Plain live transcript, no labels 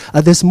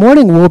This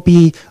morning we'll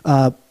be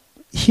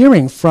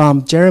hearing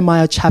from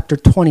Jeremiah chapter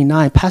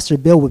 29. Pastor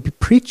Bill will be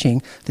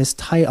preaching this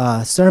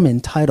sermon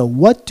titled,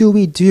 What Do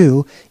We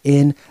Do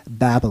in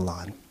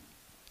Babylon?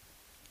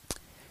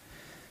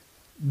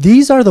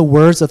 These are the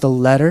words of the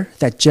letter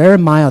that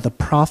Jeremiah the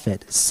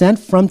prophet sent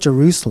from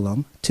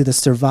Jerusalem to the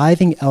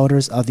surviving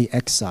elders of the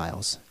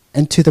exiles,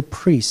 and to the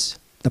priests,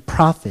 the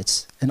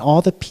prophets, and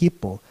all the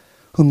people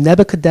whom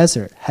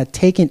Nebuchadnezzar had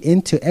taken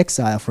into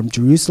exile from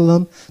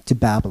Jerusalem to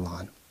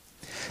Babylon.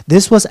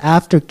 This was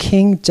after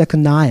King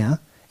Jeconiah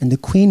and the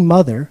queen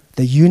mother,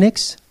 the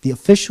eunuchs, the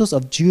officials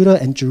of Judah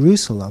and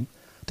Jerusalem,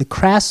 the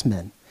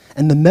craftsmen,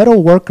 and the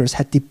metal workers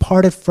had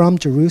departed from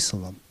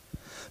Jerusalem.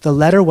 The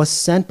letter was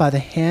sent by the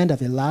hand of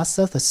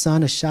Elasah, the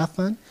son of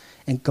Shaphan,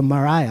 and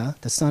Gemariah,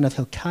 the son of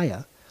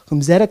Hilkiah,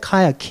 whom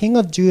Zedekiah, king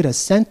of Judah,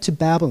 sent to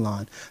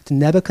Babylon to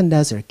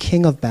Nebuchadnezzar,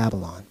 king of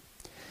Babylon.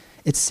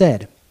 It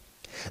said,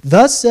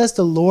 Thus says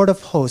the Lord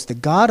of hosts, the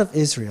God of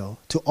Israel,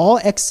 to all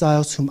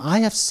exiles whom I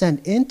have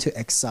sent into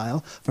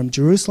exile from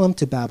Jerusalem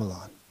to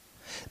Babylon.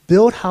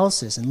 Build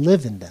houses and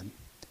live in them.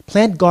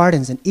 Plant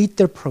gardens and eat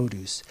their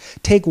produce.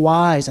 Take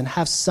wives and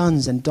have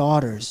sons and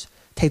daughters.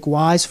 Take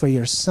wives for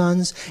your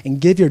sons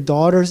and give your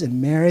daughters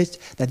in marriage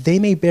that they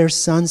may bear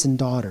sons and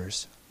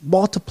daughters.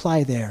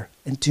 Multiply there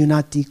and do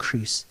not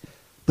decrease,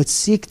 but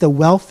seek the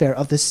welfare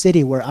of the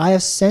city where I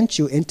have sent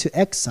you into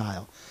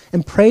exile,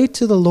 and pray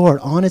to the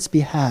Lord on its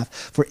behalf,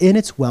 for in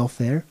its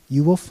welfare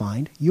you will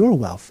find your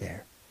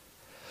welfare.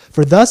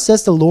 For thus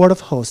says the Lord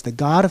of hosts, the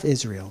God of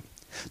Israel,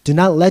 do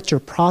not let your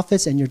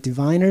prophets and your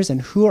diviners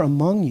and who are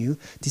among you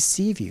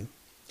deceive you,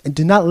 and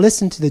do not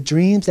listen to the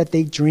dreams that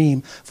they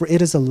dream, for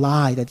it is a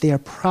lie that they are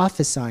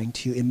prophesying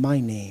to you in my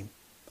name.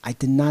 I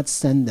did not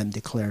send them,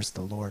 declares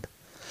the Lord.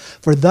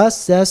 For thus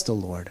says the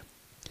Lord,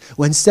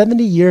 when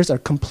 70 years are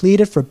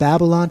completed for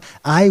Babylon,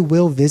 I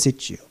will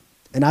visit you,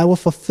 and I will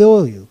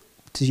fulfill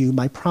to you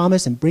my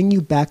promise and bring you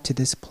back to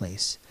this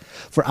place.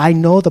 For I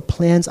know the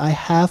plans I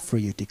have for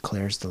you,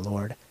 declares the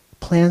Lord,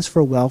 plans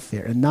for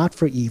welfare and not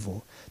for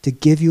evil, to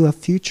give you a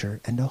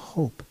future and a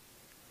hope.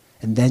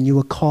 And then you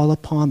will call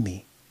upon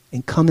me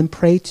and come and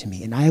pray to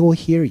me, and I will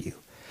hear you.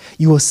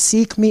 You will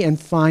seek me and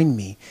find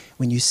me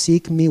when you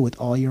seek me with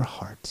all your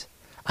heart.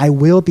 I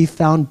will be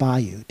found by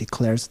you,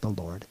 declares the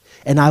Lord,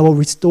 and I will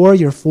restore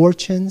your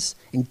fortunes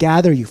and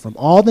gather you from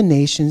all the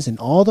nations and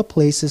all the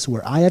places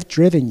where I have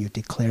driven you,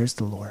 declares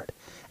the Lord,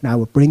 and I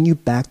will bring you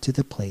back to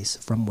the place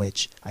from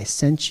which I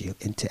sent you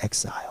into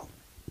exile.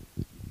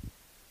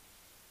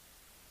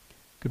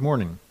 Good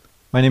morning.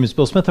 My name is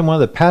Bill Smith. I'm one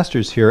of the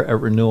pastors here at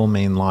Renewal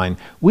Main Line.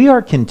 We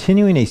are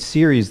continuing a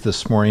series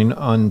this morning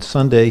on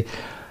Sunday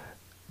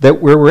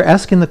where we're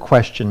asking the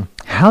question,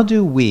 how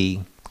do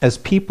we, as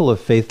people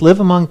of faith, live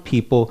among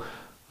people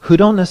who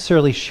don't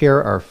necessarily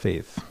share our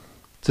faith?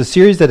 It's a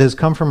series that has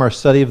come from our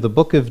study of the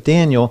book of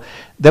Daniel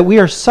that we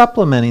are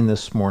supplementing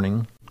this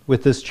morning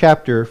with this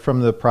chapter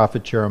from the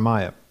prophet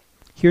Jeremiah.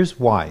 Here's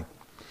why.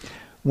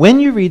 When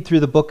you read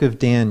through the book of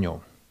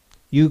Daniel,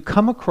 you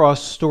come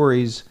across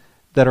stories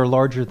that are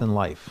larger than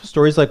life.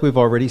 Stories like we've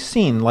already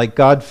seen, like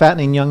God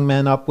fattening young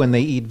men up when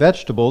they eat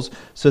vegetables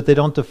so that they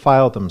don't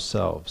defile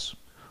themselves.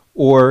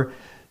 Or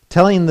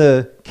telling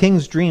the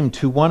king's dream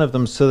to one of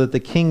them so that the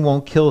king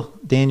won't kill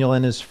Daniel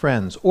and his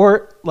friends.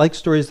 Or like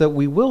stories that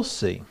we will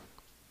see.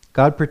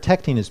 God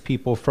protecting his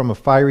people from a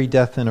fiery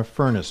death in a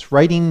furnace,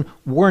 writing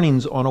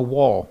warnings on a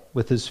wall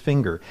with his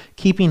finger,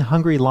 keeping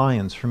hungry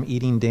lions from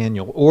eating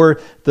Daniel, or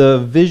the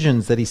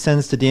visions that he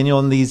sends to Daniel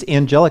and these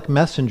angelic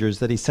messengers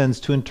that he sends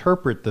to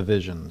interpret the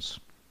visions.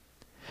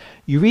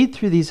 You read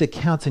through these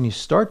accounts and you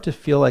start to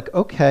feel like,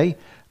 okay,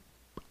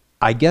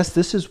 I guess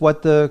this is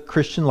what the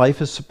Christian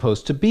life is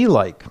supposed to be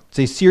like. It's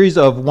a series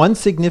of one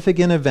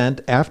significant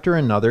event after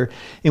another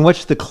in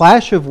which the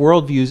clash of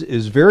worldviews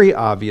is very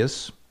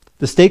obvious.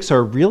 The stakes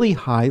are really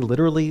high,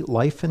 literally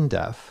life and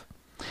death.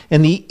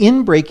 And the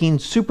inbreaking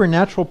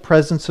supernatural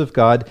presence of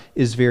God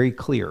is very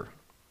clear.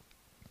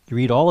 You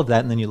read all of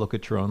that and then you look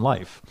at your own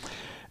life.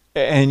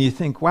 And you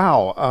think,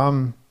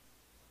 wow,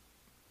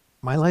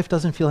 my life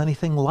doesn't feel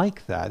anything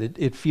like that.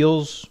 It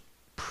feels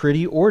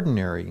pretty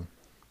ordinary.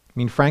 I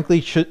mean,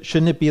 frankly,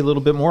 shouldn't it be a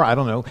little bit more, I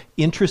don't know,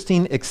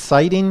 interesting,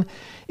 exciting?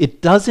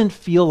 It doesn't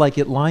feel like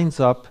it lines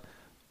up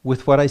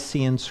with what I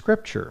see in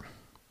Scripture.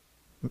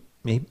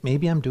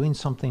 Maybe I'm doing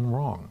something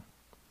wrong.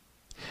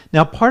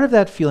 Now, part of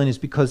that feeling is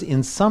because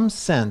in some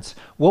sense,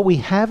 what we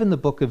have in the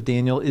book of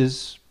Daniel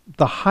is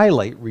the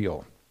highlight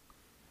reel.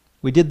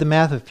 We did the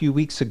math a few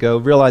weeks ago,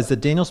 realized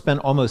that Daniel spent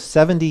almost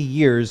 70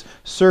 years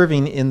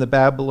serving in the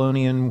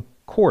Babylonian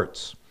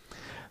courts,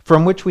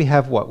 from which we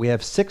have what? We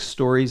have 6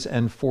 stories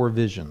and 4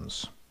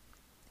 visions.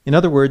 In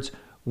other words,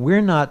 we're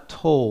not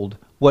told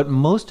what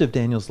most of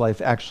Daniel's life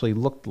actually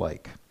looked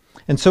like.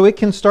 And so it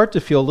can start to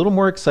feel a little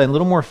more exciting, a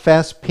little more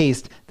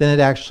fast-paced than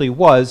it actually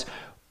was,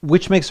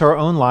 which makes our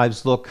own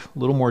lives look a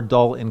little more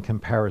dull in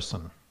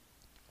comparison.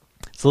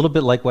 It's a little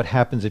bit like what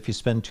happens if you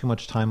spend too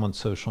much time on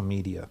social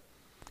media.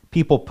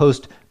 People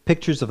post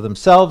pictures of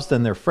themselves,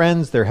 then their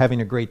friends, they're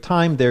having a great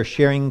time, they're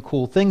sharing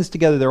cool things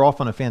together, they're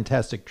off on a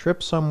fantastic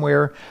trip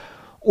somewhere,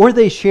 Or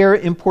they share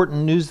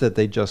important news that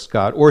they just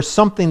got, or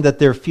something that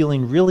they're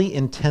feeling really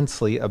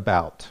intensely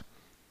about,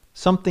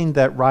 something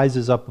that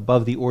rises up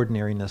above the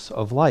ordinariness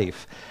of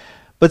life.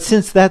 But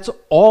since that's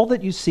all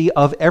that you see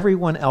of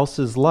everyone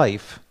else's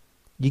life,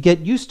 you get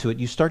used to it.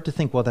 You start to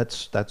think, well,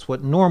 that's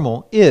what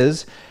normal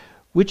is,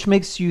 which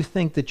makes you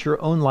think that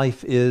your own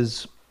life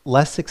is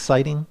less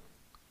exciting,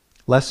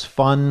 less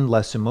fun,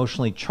 less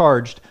emotionally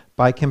charged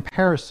by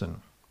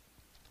comparison.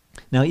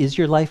 Now, is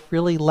your life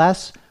really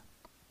less?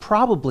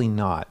 Probably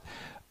not.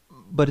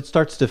 But it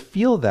starts to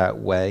feel that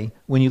way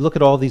when you look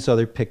at all these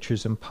other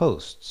pictures and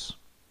posts.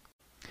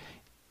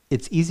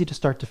 It's easy to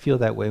start to feel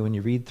that way when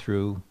you read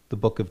through the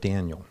book of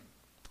Daniel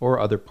or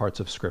other parts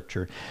of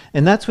Scripture.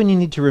 And that's when you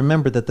need to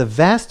remember that the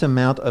vast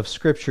amount of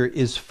Scripture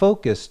is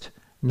focused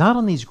not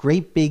on these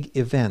great big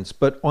events,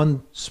 but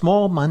on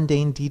small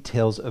mundane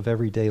details of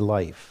everyday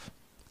life.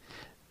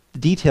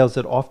 Details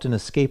that often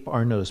escape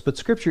our notice. But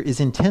Scripture is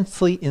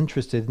intensely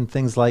interested in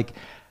things like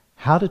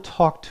how to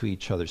talk to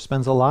each other,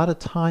 spends a lot of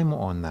time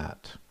on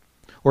that.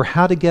 Or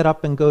how to get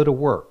up and go to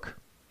work.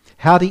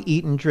 How to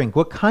eat and drink.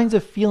 What kinds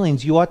of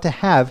feelings you ought to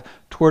have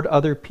toward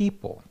other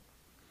people.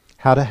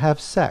 How to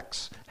have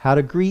sex. How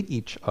to greet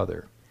each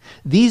other.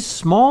 These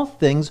small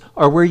things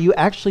are where you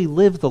actually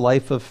live the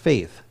life of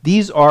faith.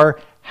 These are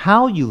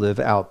how you live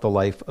out the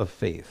life of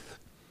faith.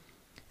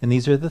 And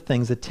these are the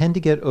things that tend to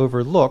get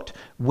overlooked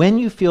when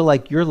you feel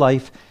like your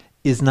life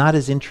is not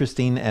as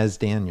interesting as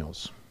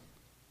Daniel's.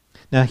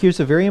 Now, here's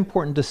a very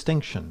important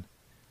distinction.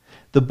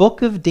 The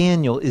book of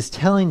Daniel is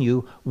telling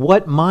you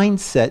what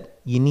mindset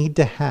you need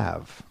to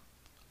have,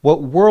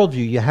 what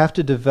worldview you have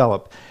to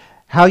develop,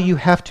 how you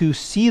have to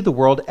see the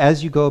world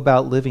as you go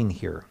about living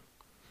here.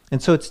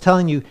 And so it's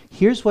telling you,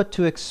 here's what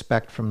to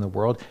expect from the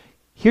world.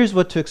 Here's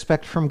what to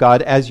expect from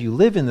God as you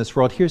live in this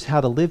world. Here's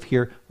how to live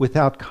here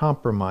without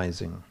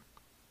compromising.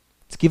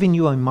 It's giving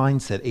you a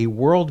mindset, a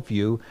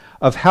worldview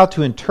of how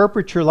to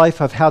interpret your life,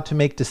 of how to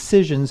make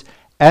decisions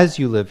as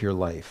you live your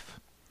life.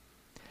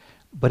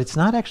 But it's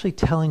not actually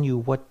telling you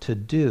what to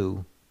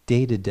do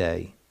day to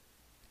day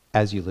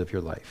as you live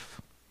your life.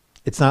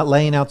 It's not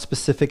laying out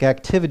specific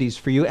activities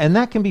for you, and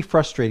that can be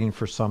frustrating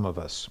for some of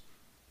us.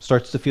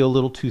 Starts to feel a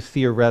little too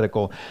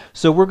theoretical.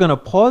 So we're going to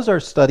pause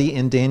our study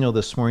in Daniel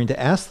this morning to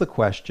ask the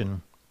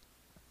question,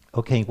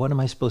 okay, what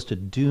am I supposed to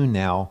do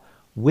now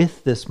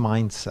with this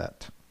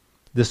mindset,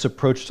 this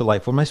approach to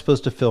life? What am I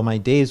supposed to fill my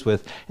days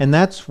with? And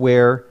that's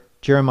where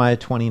Jeremiah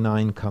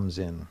 29 comes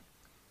in.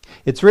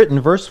 It's written,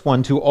 verse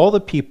 1, to all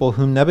the people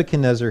whom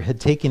Nebuchadnezzar had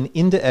taken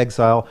into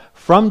exile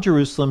from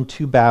Jerusalem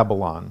to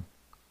Babylon,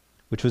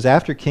 which was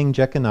after King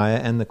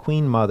Jeconiah and the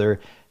queen mother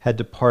had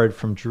departed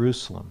from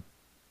Jerusalem.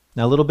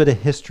 Now, a little bit of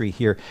history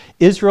here.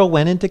 Israel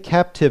went into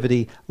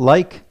captivity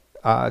like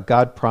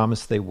God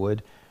promised they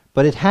would,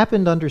 but it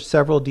happened under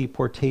several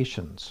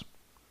deportations.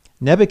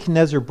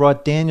 Nebuchadnezzar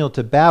brought Daniel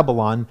to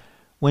Babylon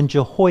when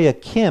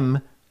Jehoiakim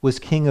was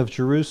king of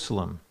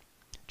Jerusalem.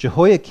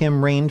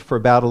 Jehoiakim reigned for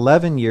about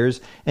 11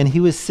 years, and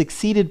he was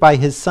succeeded by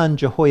his son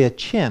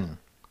Jehoiachin.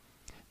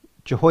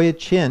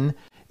 Jehoiachin,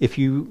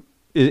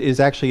 is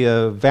actually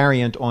a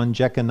variant on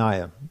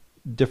Jeconiah.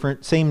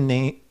 Different, same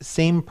name,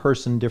 same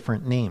person,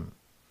 different name.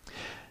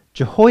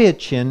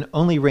 Jehoiachin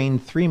only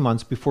reigned 3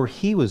 months before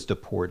he was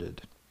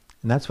deported.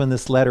 And that's when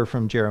this letter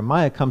from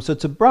Jeremiah comes. So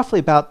it's roughly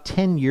about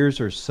 10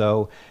 years or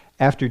so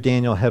after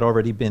Daniel had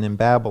already been in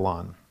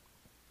Babylon.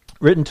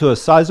 Written to a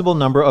sizable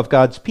number of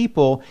God's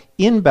people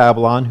in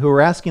Babylon who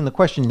are asking the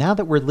question, now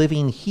that we're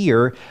living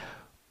here,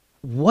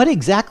 what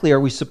exactly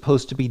are we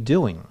supposed to be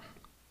doing?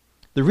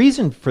 The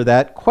reason for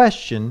that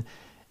question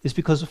is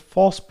because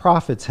false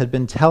prophets had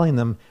been telling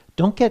them,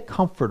 don't get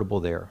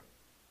comfortable there.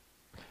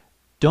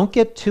 Don't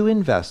get too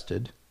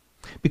invested,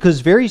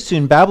 because very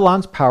soon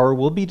Babylon's power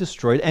will be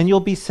destroyed and you'll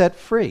be set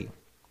free.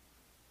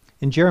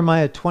 In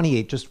Jeremiah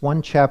 28, just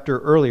one chapter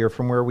earlier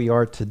from where we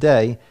are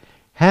today,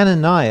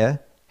 Hananiah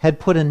had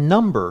put a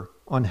number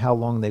on how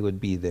long they would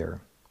be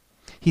there.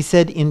 He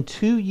said in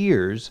 2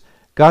 years,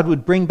 God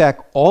would bring back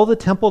all the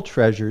temple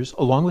treasures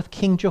along with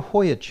King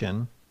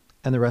Jehoiachin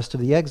and the rest of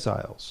the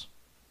exiles.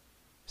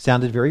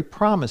 Sounded very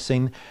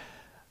promising,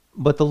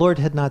 but the Lord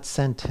had not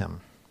sent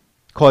him.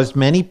 Caused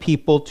many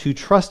people to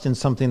trust in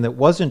something that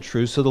wasn't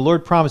true, so the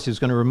Lord promised he was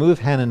going to remove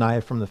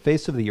Hananiah from the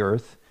face of the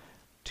earth.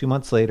 2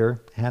 months later,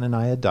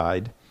 Hananiah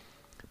died.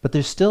 But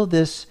there's still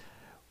this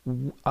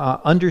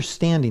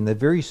understanding that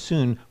very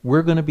soon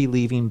we're going to be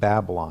leaving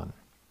Babylon.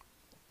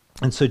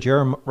 And so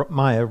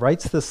Jeremiah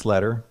writes this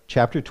letter,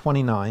 chapter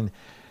 29,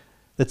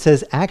 that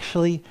says,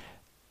 actually,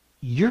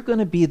 you're going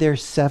to be there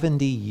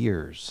 70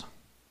 years.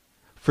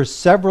 For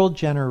several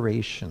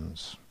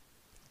generations.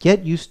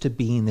 Get used to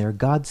being there.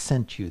 God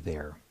sent you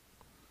there.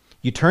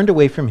 You turned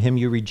away from him.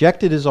 You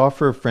rejected his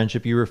offer of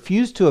friendship. You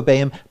refused to obey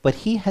him, but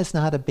he has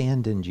not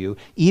abandoned you,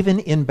 even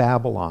in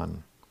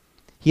Babylon.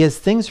 He has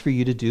things for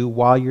you to do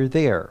while you're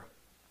there.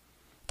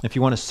 If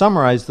you want to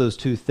summarize those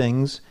two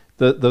things,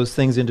 those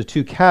things into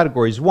two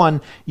categories.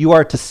 One, you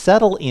are to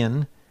settle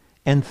in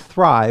and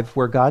thrive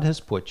where God has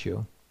put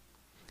you.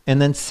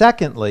 And then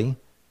secondly,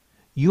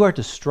 you are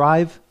to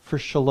strive for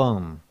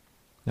shalom.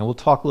 Now we'll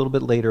talk a little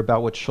bit later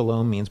about what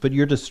shalom means, but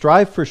you're to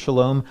strive for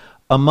shalom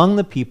among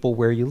the people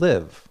where you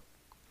live.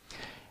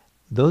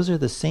 Those are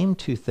the same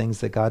two things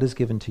that God has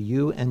given to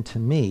you and to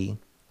me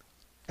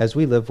as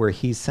we live where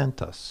He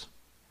sent us.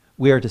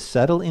 We are to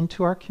settle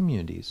into our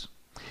communities,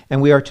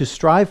 and we are to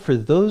strive for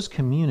those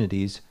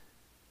communities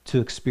to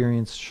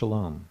experience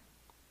shalom.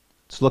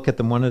 Let's look at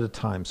them one at a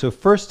time. So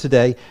first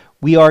today,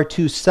 we are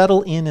to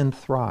settle in and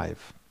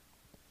thrive.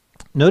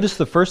 Notice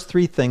the first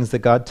three things that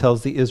God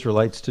tells the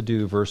Israelites to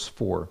do, verse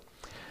 4.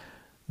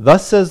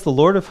 Thus says the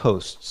Lord of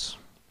hosts,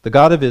 the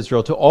God of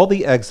Israel, to all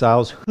the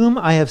exiles whom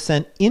I have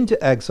sent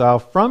into exile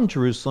from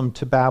Jerusalem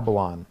to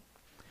Babylon.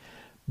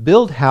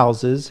 Build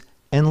houses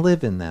and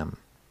live in them.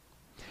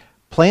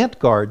 Plant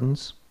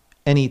gardens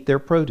and eat their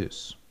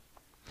produce.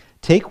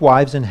 Take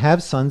wives and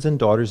have sons and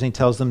daughters, and he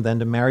tells them then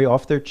to marry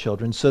off their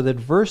children, so that,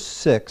 verse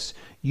 6,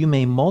 you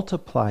may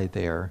multiply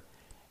there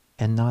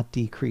and not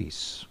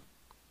decrease.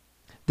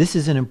 This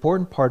is an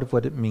important part of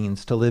what it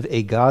means to live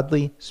a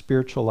godly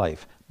spiritual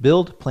life.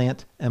 Build,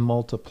 plant, and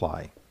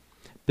multiply.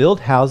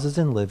 Build houses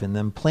and live in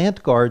them.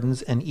 Plant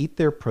gardens and eat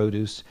their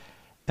produce,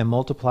 and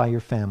multiply your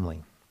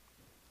family.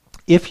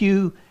 If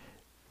you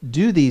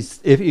do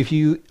these, if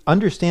you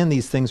understand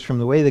these things from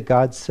the way that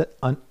God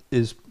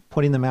is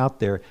putting them out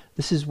there,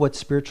 this is what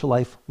spiritual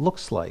life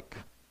looks like.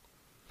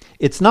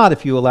 It's not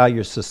if you allow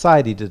your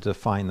society to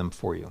define them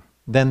for you.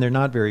 Then they're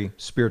not very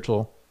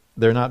spiritual,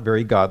 they're not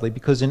very godly,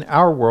 because in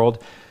our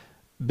world,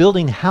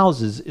 building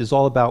houses is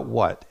all about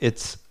what?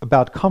 It's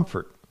about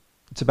comfort.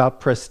 It's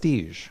about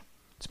prestige.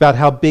 It's about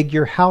how big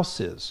your house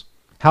is,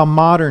 how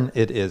modern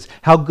it is,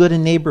 how good a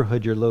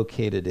neighborhood you're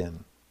located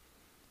in.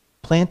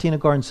 Planting a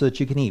garden so that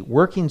you can eat,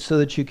 working so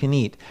that you can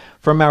eat,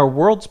 from our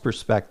world's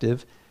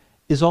perspective,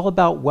 is all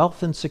about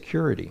wealth and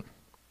security.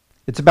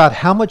 It's about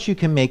how much you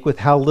can make with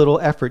how little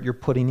effort you're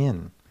putting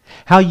in,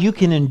 how you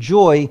can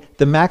enjoy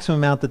the maximum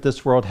amount that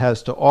this world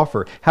has to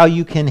offer, how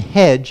you can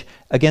hedge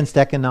against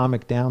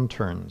economic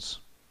downturns.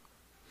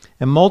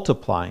 And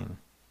multiplying,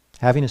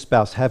 having a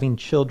spouse, having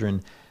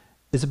children,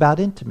 is about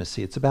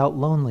intimacy. It's about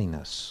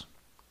loneliness.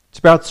 It's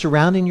about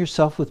surrounding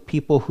yourself with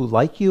people who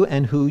like you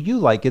and who you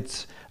like.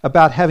 It's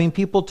about having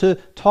people to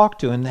talk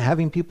to and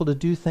having people to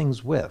do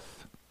things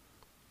with.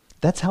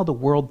 That's how the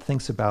world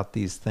thinks about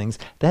these things.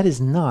 That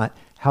is not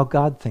how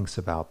God thinks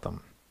about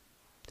them.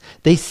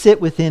 They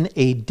sit within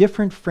a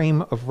different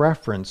frame of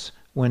reference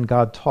when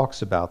God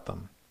talks about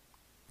them.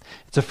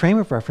 It's a frame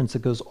of reference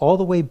that goes all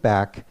the way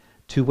back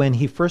to when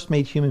He first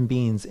made human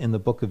beings in the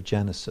book of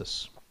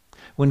Genesis.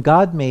 When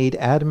God made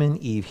Adam and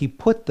Eve, He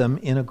put them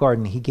in a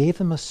garden. He gave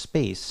them a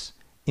space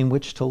in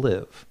which to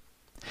live.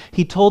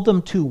 He told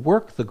them to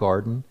work the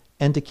garden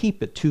and to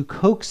keep it, to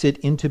coax it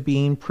into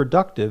being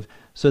productive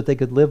so that they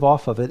could live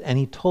off of it, and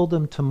He told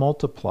them to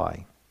multiply.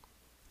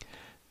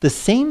 The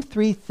same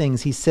three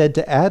things He said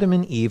to Adam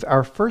and Eve,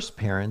 our first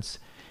parents,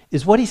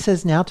 is what He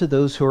says now to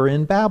those who are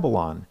in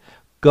Babylon.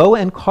 Go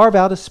and carve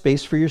out a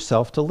space for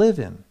yourself to live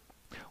in.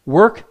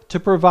 Work to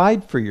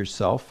provide for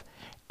yourself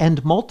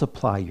and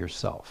multiply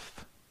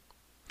yourself.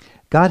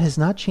 God has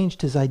not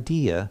changed His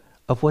idea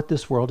of what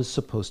this world is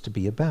supposed to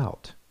be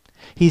about.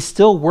 He's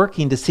still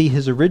working to see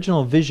His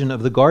original vision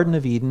of the Garden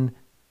of Eden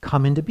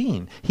come into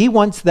being. He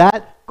wants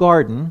that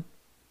garden,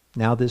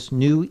 now this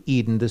new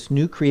Eden, this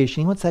new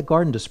creation, He wants that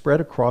garden to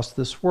spread across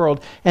this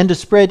world and to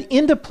spread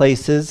into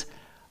places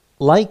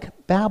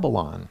like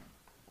Babylon.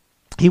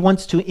 He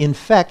wants to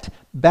infect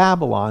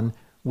Babylon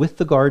with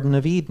the Garden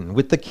of Eden,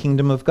 with the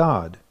kingdom of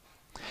God.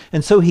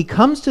 And so He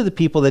comes to the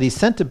people that He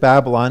sent to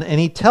Babylon and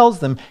He tells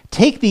them,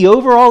 take the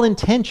overall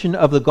intention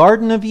of the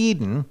Garden of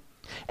Eden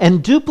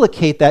and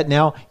duplicate that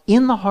now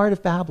in the heart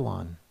of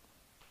Babylon,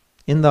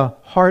 in the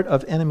heart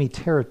of enemy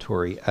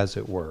territory, as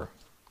it were.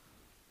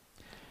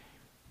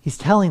 He's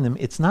telling them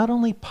it's not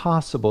only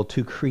possible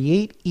to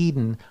create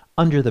Eden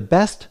under the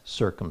best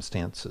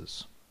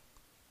circumstances,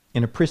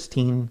 in a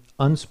pristine,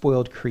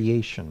 unspoiled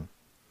creation,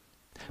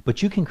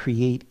 but you can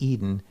create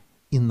Eden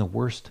in the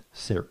worst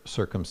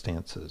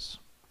circumstances.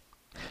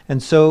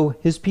 And so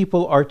His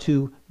people are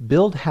to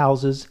build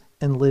houses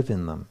and live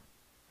in them.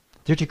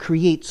 They're to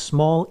create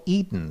small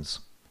Edens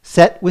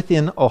set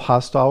within a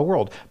hostile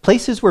world,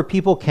 places where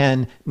people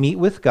can meet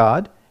with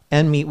God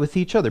and meet with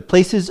each other,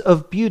 places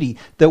of beauty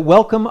that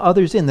welcome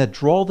others in, that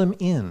draw them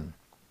in,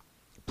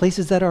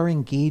 places that are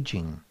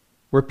engaging,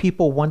 where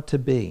people want to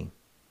be,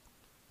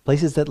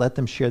 places that let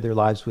them share their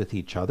lives with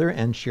each other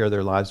and share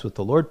their lives with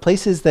the Lord,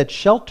 places that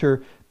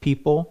shelter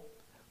people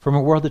from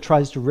a world that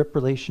tries to rip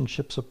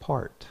relationships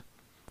apart.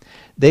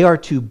 They are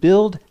to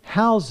build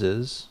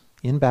houses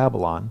in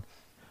Babylon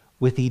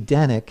with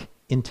Edenic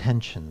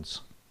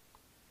intentions.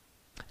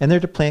 And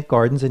they're to plant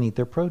gardens and eat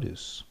their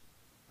produce.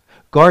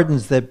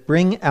 Gardens that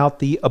bring out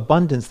the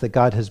abundance that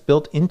God has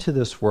built into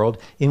this world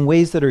in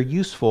ways that are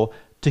useful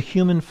to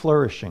human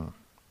flourishing,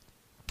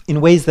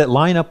 in ways that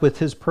line up with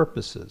His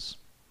purposes,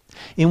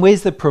 in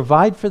ways that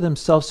provide for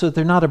themselves so that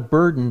they're not a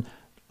burden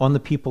on the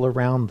people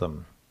around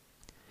them,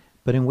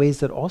 but in ways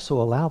that also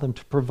allow them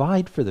to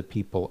provide for the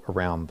people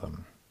around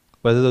them.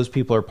 whether those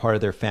people are part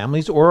of their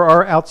families or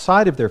are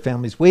outside of their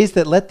families, ways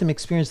that let them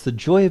experience the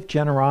joy of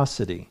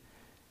generosity,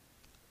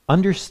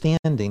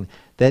 understanding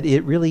that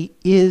it really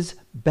is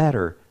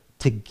better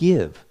to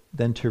give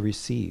than to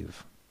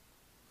receive.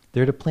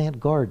 They're to plant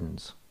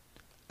gardens,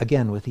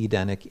 again with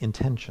Edenic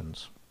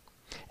intentions.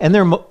 And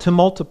they're to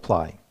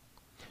multiply,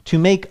 to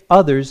make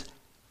others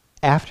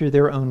after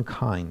their own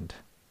kind,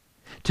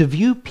 to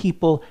view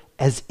people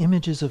as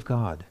images of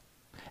God,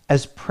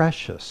 as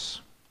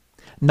precious,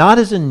 not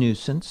as a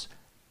nuisance,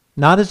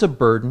 not as a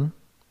burden,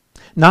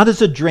 not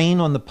as a drain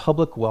on the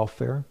public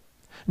welfare,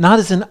 not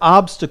as an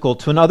obstacle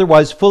to an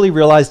otherwise fully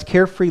realized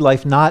carefree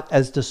life, not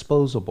as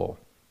disposable,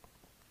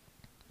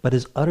 but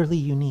as utterly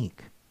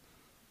unique,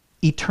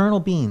 eternal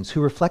beings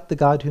who reflect the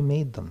God who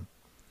made them,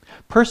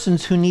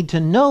 persons who need to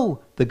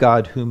know the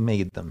God who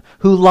made them,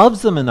 who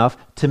loves them enough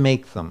to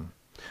make them,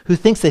 who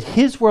thinks that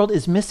his world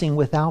is missing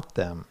without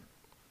them.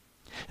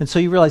 And so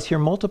you realize here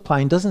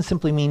multiplying doesn't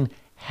simply mean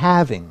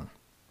having.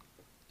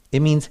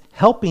 It means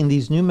helping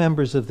these new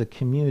members of the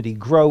community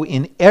grow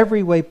in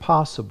every way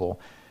possible,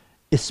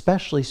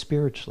 especially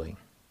spiritually.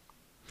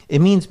 It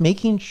means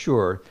making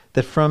sure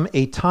that from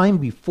a time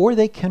before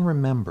they can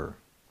remember,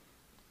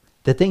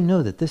 that they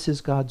know that this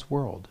is God's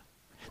world,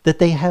 that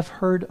they have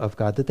heard of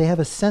God, that they have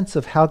a sense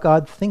of how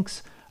God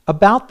thinks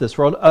about this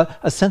world,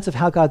 a sense of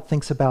how God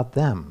thinks about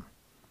them.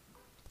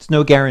 It's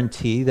no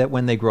guarantee that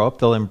when they grow up,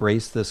 they'll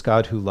embrace this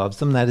God who loves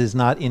them. That is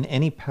not in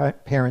any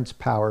parent's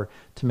power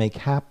to make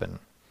happen.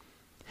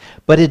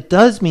 But it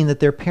does mean that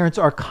their parents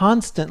are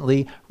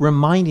constantly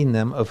reminding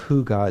them of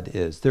who God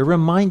is. They're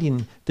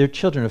reminding their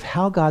children of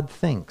how God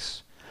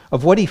thinks,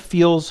 of what he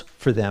feels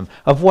for them,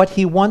 of what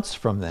he wants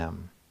from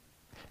them.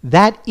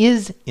 That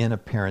is in a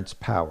parent's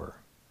power.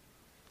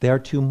 They are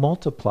to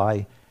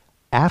multiply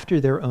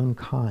after their own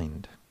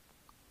kind.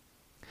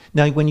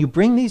 Now, when you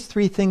bring these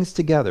three things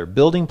together,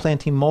 building,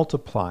 planting,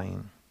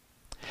 multiplying,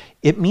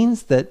 it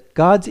means that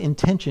God's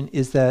intention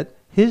is that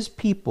his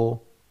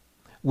people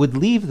would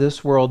leave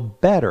this world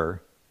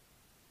better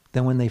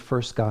than when they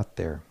first got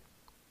there.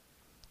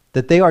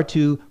 That they are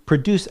to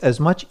produce as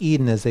much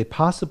Eden as they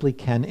possibly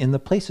can in the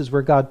places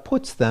where God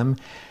puts them,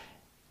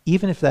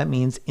 even if that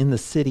means in the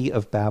city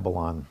of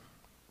Babylon.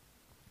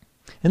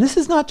 And this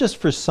is not just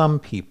for some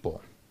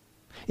people.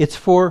 It's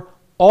for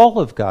all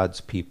of God's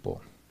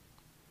people.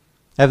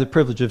 I have the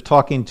privilege of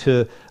talking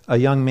to a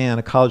young man,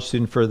 a college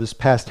student, for this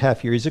past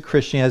half year. He's a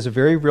Christian, he has a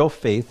very real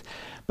faith.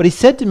 But he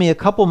said to me a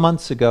couple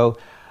months ago,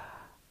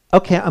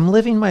 okay, I'm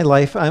living my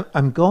life.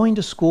 I'm going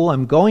to school.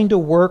 I'm going to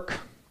work,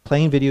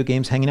 playing video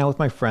games, hanging out with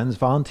my friends,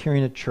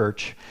 volunteering at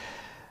church.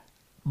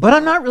 But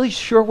I'm not really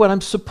sure what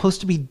I'm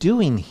supposed to be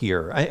doing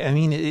here. I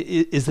mean,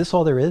 is this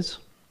all there is?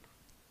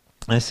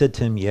 And I said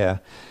to him, yeah,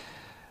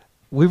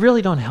 we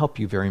really don't help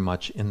you very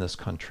much in this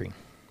country.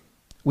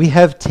 We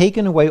have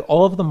taken away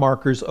all of the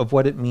markers of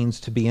what it means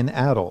to be an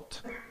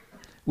adult.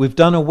 We've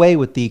done away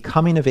with the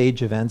coming of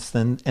age events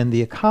and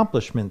the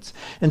accomplishments.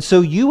 And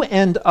so you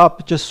end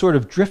up just sort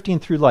of drifting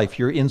through life.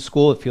 You're in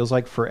school, it feels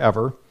like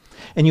forever.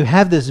 And you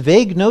have this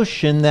vague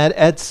notion that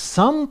at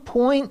some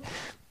point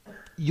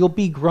you'll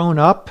be grown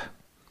up,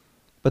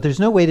 but there's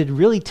no way to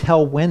really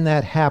tell when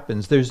that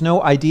happens. There's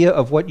no idea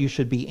of what you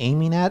should be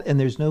aiming at, and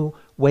there's no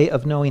way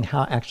of knowing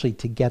how actually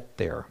to get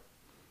there.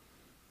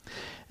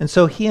 And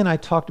so he and I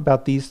talked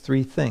about these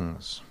three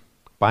things: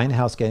 buying a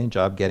house, getting a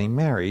job, getting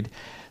married.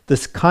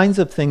 The kinds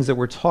of things that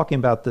we're talking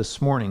about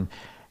this morning,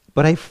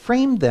 but I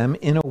framed them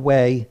in a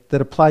way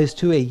that applies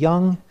to a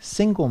young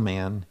single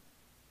man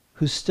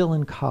who's still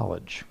in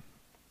college.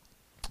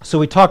 So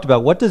we talked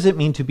about what does it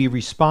mean to be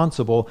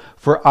responsible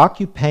for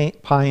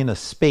occupying a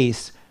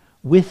space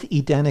with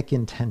Edenic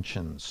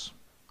intentions,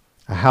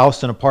 a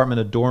house, an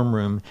apartment, a dorm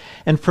room,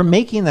 and for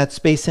making that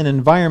space an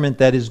environment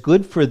that is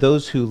good for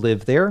those who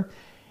live there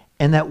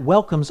and that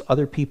welcomes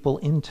other people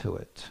into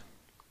it.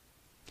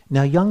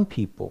 Now, young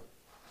people,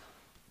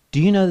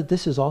 do you know that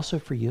this is also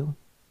for you?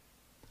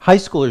 High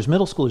schoolers,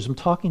 middle schoolers, I'm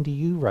talking to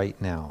you right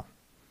now.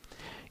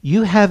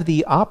 You have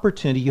the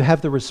opportunity, you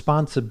have the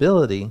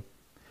responsibility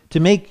to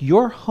make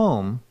your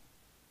home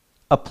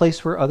a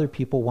place where other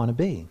people want to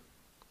be.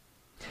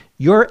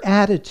 Your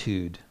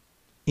attitude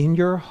in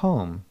your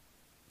home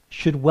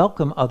should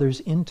welcome others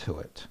into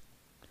it.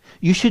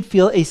 You should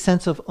feel a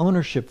sense of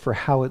ownership for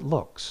how it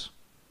looks.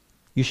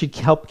 You should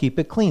help keep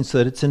it clean so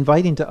that it's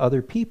inviting to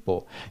other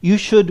people. You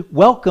should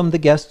welcome the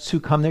guests who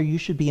come there. You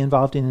should be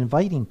involved in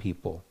inviting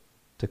people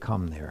to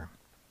come there,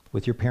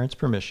 with your parents'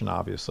 permission,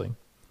 obviously.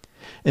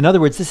 In other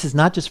words, this is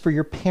not just for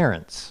your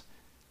parents.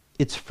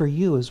 It's for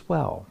you as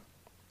well.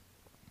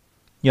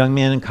 Young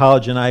man in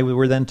college and I, we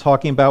were then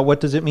talking about what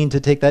does it mean to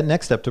take that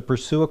next step, to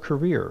pursue a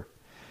career.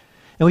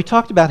 And we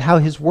talked about how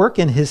his work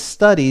and his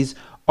studies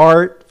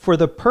are for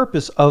the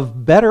purpose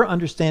of better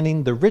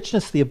understanding the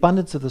richness, the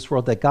abundance of this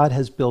world that God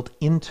has built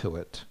into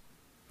it.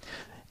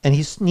 And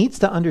he needs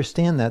to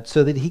understand that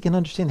so that he can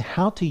understand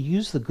how to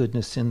use the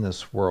goodness in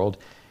this world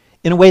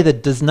in a way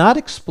that does not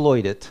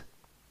exploit it,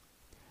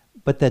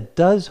 but that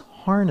does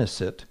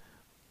harness it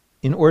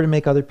in order to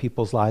make other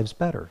people's lives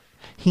better.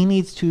 He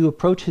needs to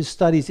approach his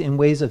studies in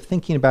ways of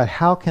thinking about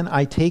how can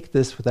I take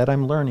this that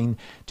I'm learning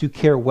to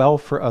care well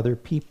for other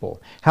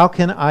people? How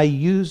can I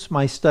use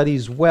my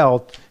studies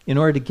well in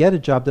order to get a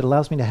job that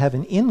allows me to have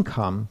an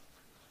income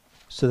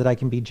so that I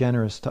can be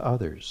generous to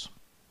others?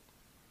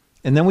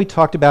 And then we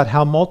talked about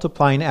how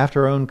multiplying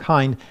after our own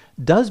kind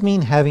does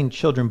mean having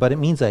children, but it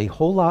means a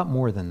whole lot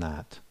more than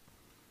that.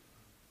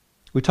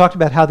 We talked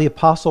about how the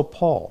Apostle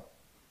Paul,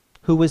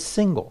 who was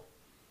single,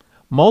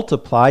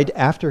 multiplied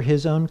after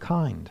his own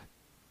kind.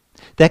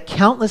 That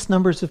countless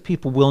numbers of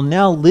people will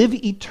now live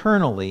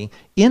eternally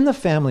in the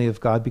family of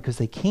God because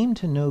they came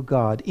to know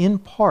God in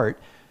part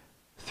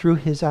through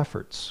his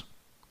efforts,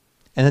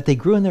 and that they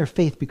grew in their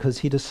faith because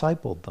he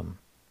discipled them.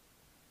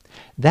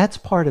 That's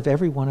part of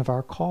every one of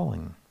our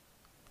calling.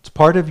 It's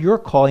part of your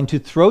calling to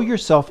throw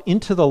yourself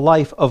into the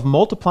life of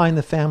multiplying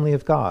the family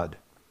of God,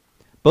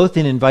 both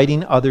in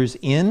inviting others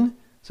in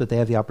so that they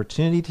have the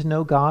opportunity to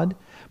know God,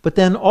 but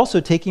then also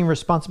taking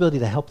responsibility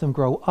to help them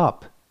grow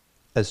up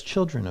as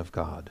children of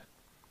God.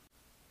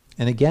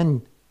 And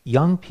again,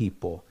 young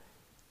people,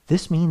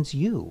 this means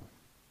you.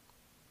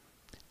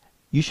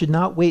 You should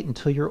not wait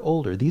until you're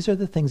older. These are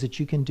the things that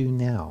you can do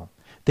now.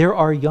 There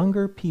are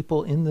younger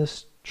people in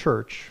this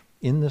church,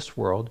 in this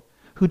world,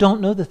 who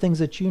don't know the things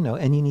that you know,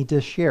 and you need to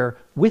share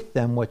with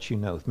them what you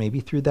know, maybe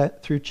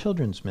through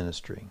children's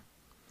ministry.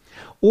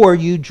 Or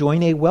you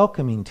join a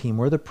welcoming team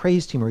or the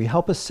praise team, or you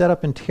help us set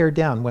up and tear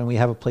down when we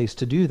have a place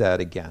to do that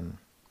again.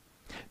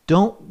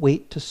 Don't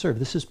wait to serve.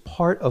 This is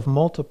part of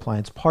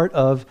multiplying. It's part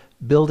of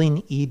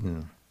building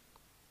Eden.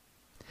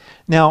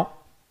 Now,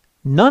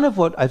 none of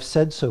what I've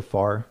said so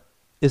far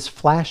is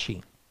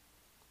flashy.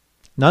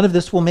 None of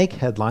this will make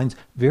headlines.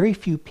 Very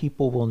few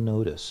people will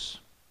notice.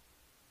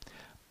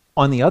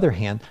 On the other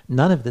hand,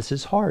 none of this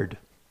is hard.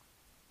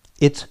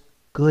 It's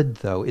good,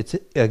 though. It's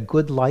a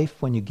good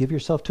life when you give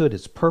yourself to it.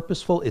 It's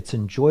purposeful. It's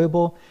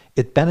enjoyable.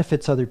 It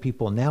benefits other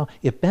people now.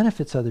 It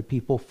benefits other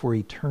people for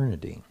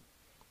eternity.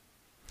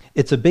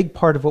 It's a big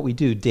part of what we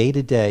do day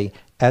to day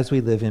as we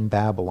live in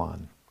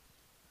Babylon.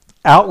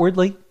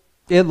 Outwardly,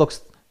 it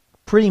looks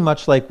pretty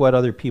much like what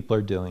other people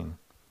are doing.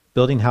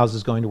 Building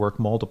houses, going to work,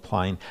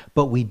 multiplying.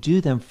 But we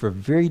do them for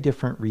very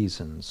different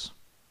reasons.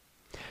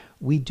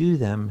 We do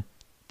them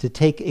to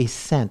take a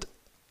scent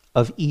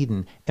of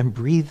Eden and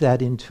breathe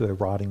that into a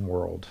rotting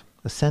world.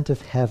 A scent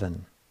of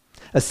heaven.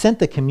 A scent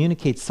that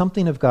communicates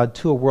something of God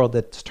to a world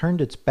that's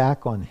turned its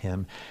back on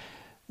him.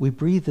 We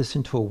breathe this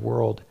into a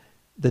world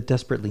that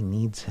desperately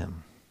needs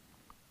him.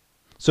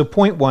 So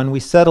point one, we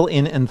settle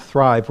in and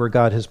thrive where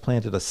God has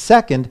planted us.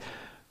 Second,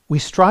 we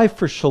strive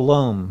for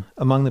shalom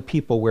among the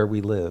people where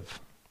we live.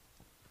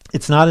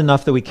 It's not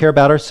enough that we care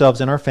about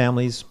ourselves and our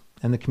families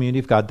and the community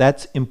of God.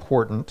 That's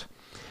important.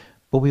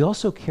 But we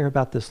also care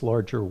about this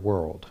larger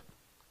world.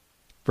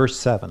 Verse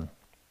 7.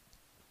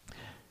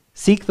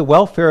 Seek the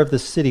welfare of the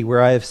city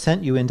where I have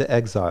sent you into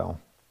exile,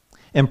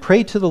 and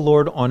pray to the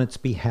Lord on its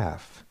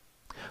behalf.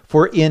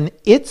 For in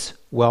its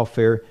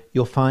welfare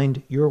you'll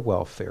find your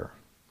welfare.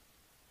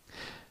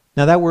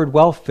 Now that word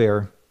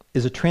welfare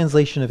is a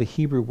translation of a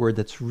Hebrew word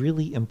that's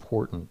really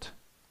important.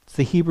 It's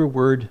the Hebrew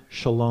word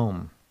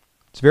shalom.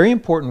 It's a very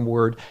important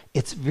word.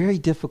 It's very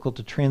difficult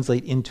to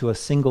translate into a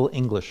single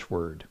English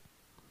word.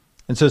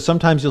 And so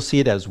sometimes you'll see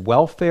it as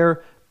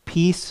welfare,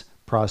 peace,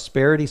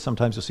 prosperity.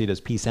 Sometimes you'll see it as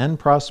peace and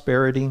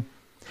prosperity.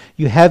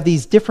 You have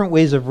these different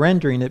ways of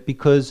rendering it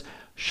because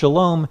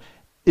shalom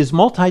is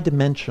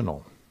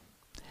multidimensional.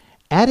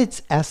 At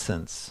its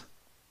essence,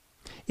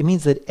 it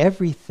means that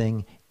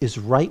everything is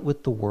right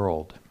with the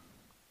world.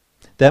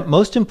 That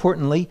most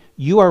importantly,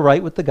 you are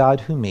right with the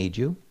God who made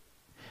you.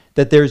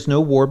 That there's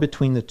no war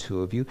between the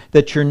two of you.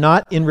 That you're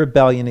not in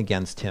rebellion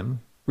against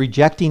him,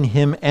 rejecting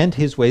him and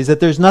his ways.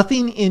 That there's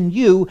nothing in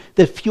you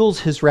that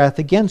fuels his wrath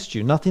against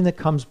you. Nothing that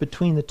comes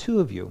between the two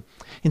of you.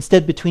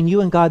 Instead, between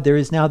you and God, there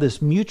is now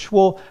this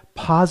mutual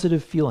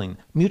positive feeling,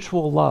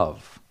 mutual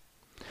love.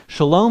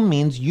 Shalom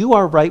means you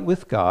are right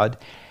with God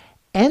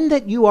and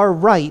that you are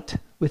right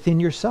within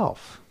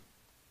yourself.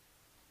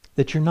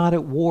 That you're not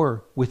at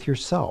war with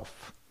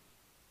yourself.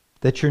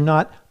 That you're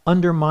not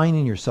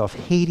undermining yourself,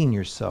 hating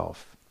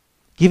yourself,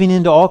 giving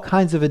into all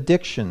kinds of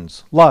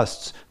addictions,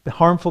 lusts,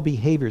 harmful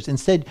behaviors.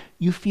 Instead,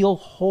 you feel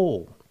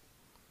whole.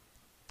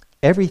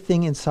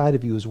 Everything inside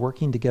of you is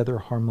working together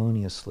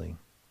harmoniously.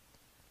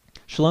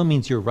 Shalom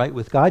means you're right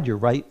with God, you're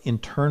right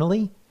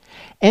internally,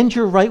 and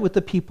you're right with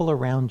the people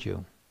around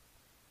you.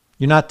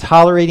 You're not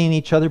tolerating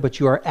each other,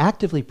 but you are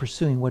actively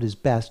pursuing what is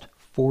best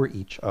for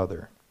each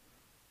other.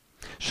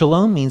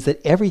 Shalom means that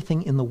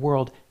everything in the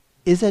world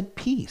is at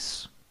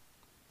peace.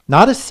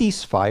 Not a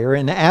ceasefire,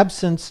 an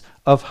absence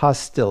of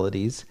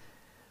hostilities,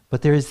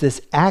 but there is this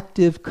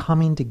active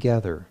coming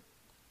together,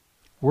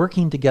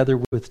 working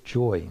together with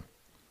joy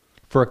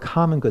for a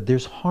common good.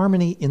 There's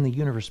harmony in the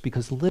universe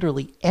because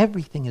literally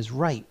everything is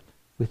right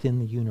within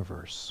the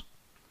universe.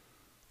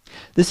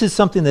 This is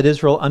something that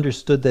Israel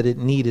understood that it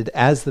needed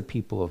as the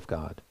people of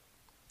God.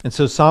 And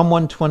so Psalm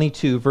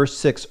 122, verse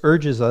 6,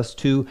 urges us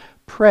to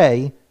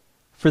pray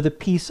for the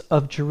peace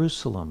of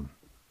Jerusalem.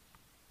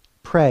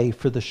 pray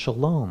for the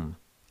shalom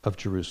of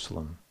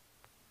Jerusalem.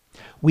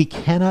 We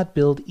cannot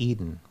build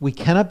Eden. We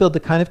cannot build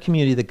the kind of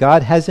community that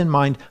God has in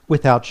mind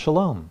without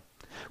shalom,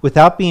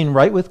 without being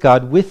right with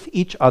God, with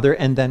each other,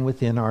 and then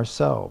within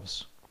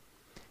ourselves.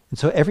 And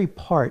so every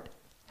part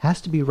has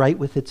to be right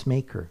with its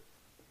maker.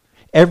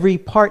 Every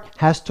part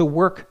has to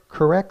work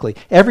correctly.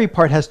 Every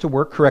part has to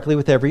work correctly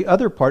with every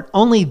other part.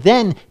 Only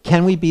then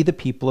can we be the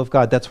people of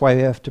God. That's why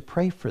we have to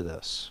pray for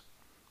this.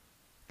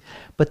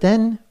 But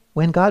then,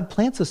 when God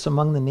plants us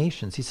among the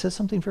nations, he says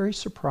something very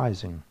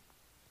surprising.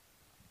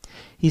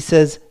 He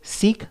says,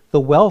 seek the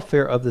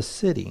welfare of the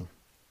city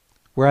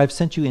where I've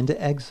sent you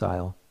into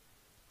exile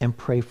and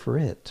pray for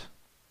it.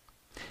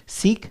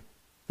 Seek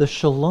the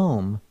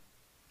shalom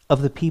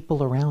of the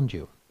people around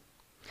you.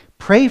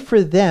 Pray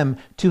for them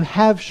to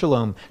have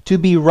shalom, to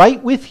be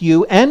right with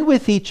you and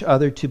with each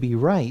other, to be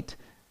right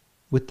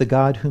with the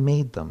God who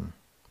made them.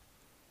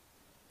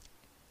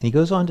 And he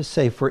goes on to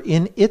say, for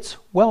in its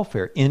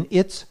welfare, in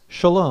its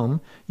shalom,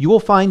 you will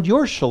find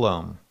your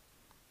shalom.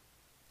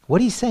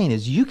 What he's saying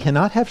is you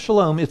cannot have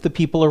shalom if the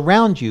people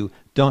around you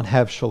don't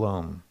have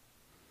shalom.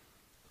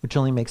 Which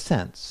only makes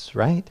sense,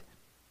 right?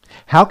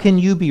 How can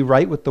you be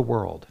right with the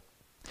world?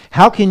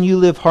 How can you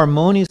live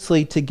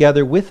harmoniously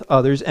together with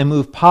others and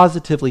move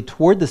positively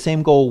toward the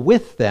same goal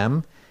with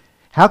them?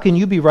 How can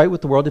you be right with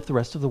the world if the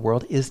rest of the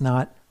world is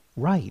not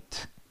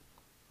right?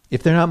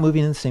 If they're not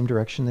moving in the same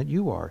direction that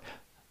you are?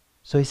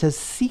 So he says,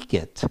 seek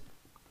it.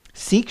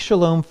 Seek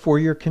shalom for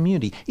your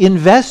community.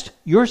 Invest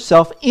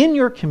yourself in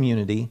your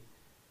community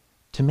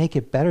to make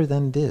it better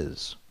than it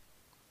is.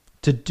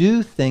 To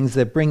do things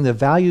that bring the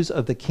values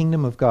of the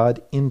kingdom of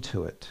God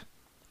into it.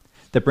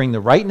 That bring the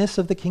rightness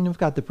of the kingdom of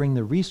God, that bring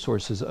the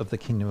resources of the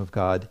kingdom of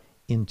God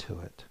into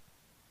it.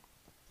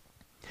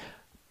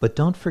 But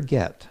don't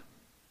forget,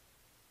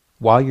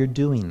 while you're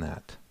doing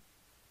that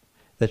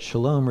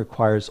shalom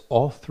requires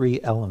all three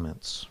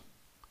elements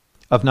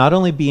of not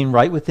only being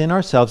right within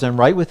ourselves and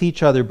right with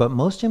each other, but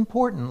most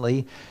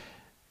importantly,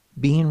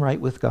 being right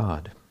with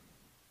God.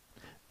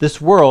 This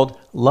world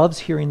loves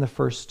hearing the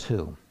first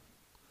two.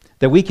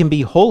 That we can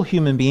be whole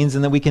human beings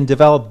and that we can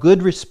develop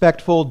good,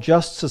 respectful,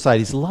 just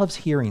societies. Loves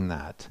hearing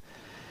that.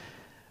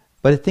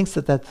 But it thinks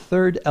that that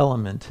third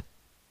element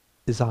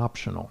is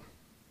optional.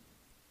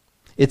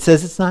 It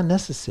says it's not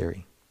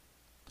necessary.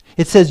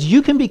 It says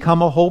you can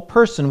become a whole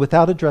person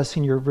without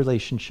addressing your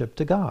relationship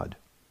to God.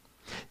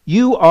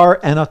 You are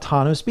an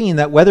autonomous being,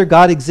 that whether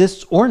God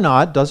exists or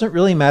not doesn't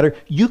really matter.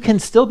 You can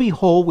still be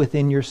whole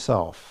within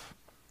yourself.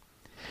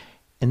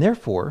 And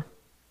therefore,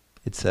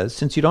 it says,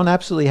 since you don't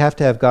absolutely have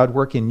to have God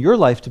work in your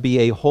life to be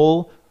a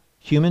whole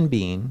human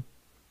being,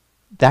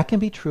 that can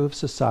be true of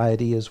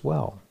society as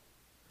well.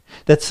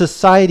 That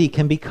society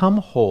can become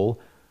whole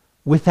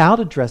without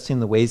addressing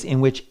the ways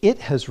in which it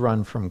has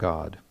run from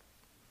God.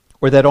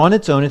 Or that on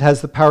its own it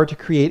has the power to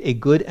create a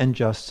good and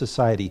just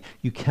society.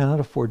 You cannot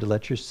afford to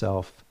let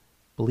yourself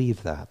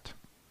believe that.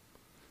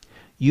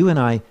 You and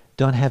I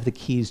don't have the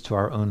keys to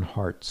our own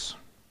hearts.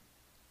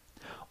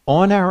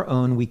 On our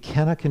own, we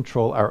cannot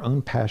control our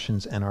own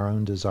passions and our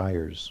own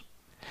desires.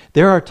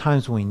 There are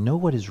times when we know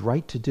what is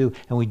right to do,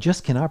 and we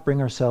just cannot bring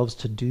ourselves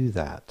to do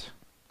that.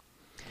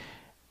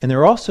 And there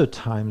are also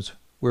times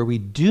where we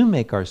do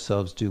make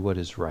ourselves do what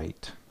is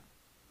right.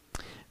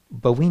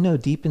 But we know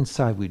deep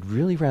inside we'd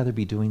really rather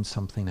be doing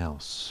something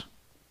else.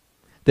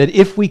 That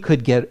if we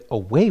could get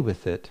away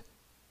with it,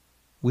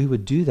 we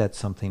would do that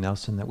something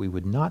else and that we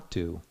would not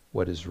do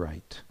what is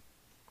right.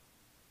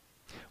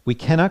 We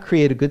cannot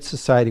create a good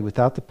society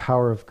without the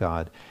power of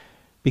God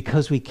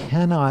because we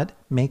cannot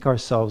make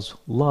ourselves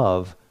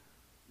love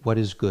what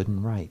is good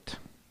and right.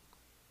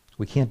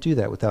 We can't do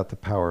that without the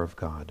power of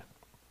God.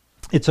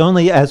 It's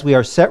only as we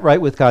are set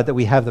right with God that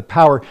we have the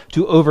power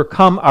to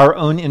overcome our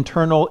own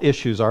internal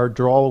issues, our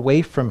draw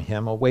away from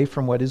Him, away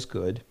from what is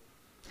good.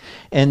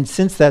 And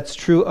since that's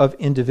true of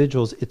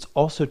individuals, it's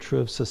also true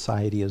of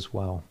society as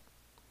well.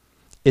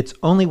 It's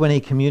only when a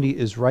community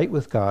is right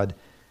with God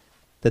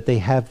that they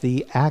have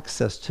the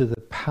access to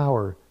the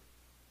power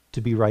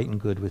to be right and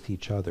good with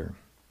each other.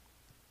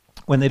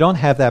 When they don't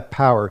have that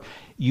power,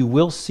 you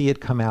will see it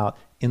come out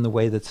in the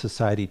way that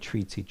society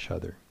treats each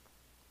other.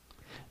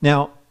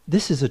 Now,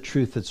 this is a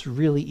truth that's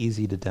really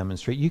easy to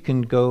demonstrate. You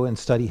can go and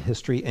study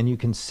history and you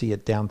can see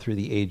it down through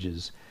the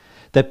ages.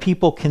 That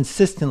people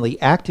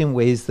consistently act in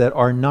ways that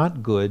are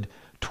not good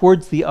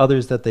towards the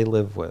others that they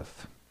live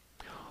with.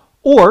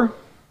 Or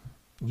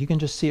you can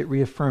just see it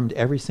reaffirmed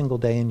every single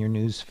day in your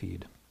news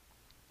feed.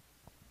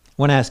 I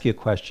want to ask you a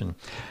question.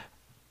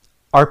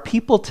 Are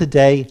people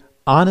today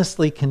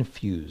honestly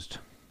confused?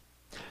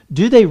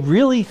 Do they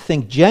really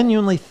think,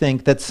 genuinely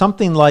think, that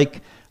something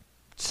like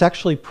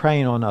sexually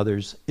preying on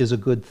others is a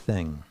good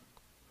thing?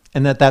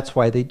 And that's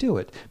why they do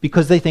it?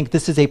 Because they think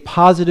this is a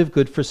positive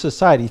good for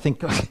society. You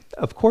think,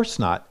 of course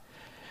not.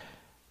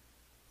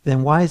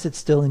 Then why is it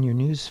still in your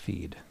news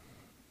feed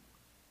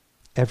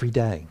every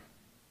day?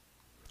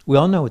 We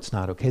all know it's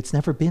not okay. It's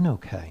never been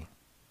okay.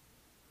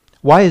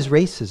 Why is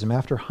racism,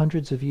 after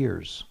hundreds of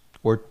years,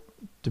 or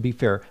to be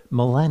fair,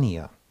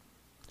 millennia,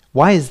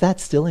 Why is that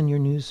still in your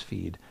news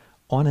feed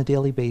on a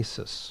daily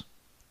basis?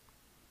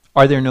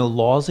 Are there no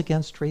laws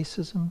against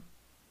racism?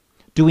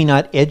 Do we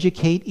not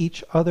educate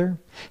each other?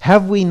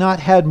 Have we not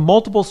had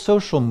multiple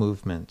social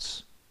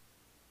movements?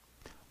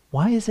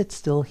 Why is it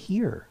still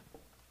here?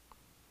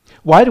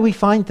 Why do we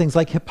find things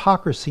like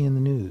hypocrisy in the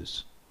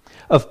news,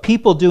 of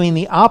people doing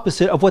the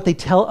opposite of what they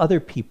tell other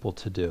people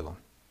to do?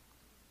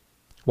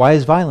 Why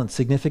is violence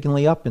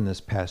significantly up in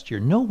this past year?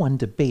 No one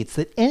debates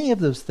that any of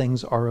those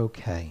things are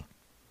okay.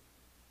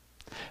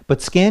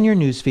 But scan your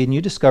newsfeed and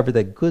you discover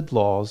that good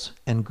laws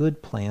and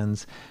good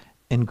plans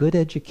and good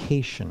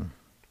education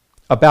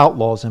about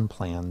laws and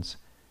plans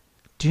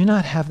do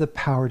not have the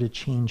power to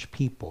change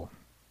people.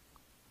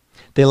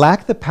 They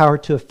lack the power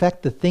to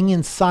affect the thing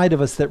inside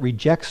of us that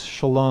rejects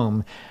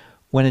shalom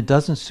when it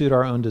doesn't suit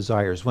our own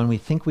desires, when we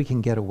think we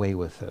can get away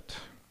with it.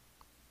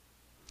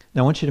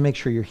 Now, I want you to make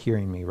sure you're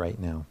hearing me right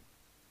now.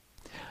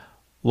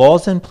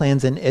 Laws and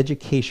plans and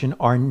education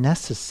are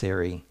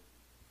necessary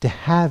to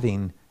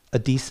having a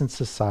decent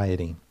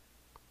society.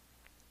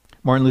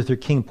 Martin Luther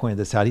King pointed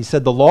this out. He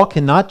said, the law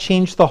cannot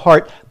change the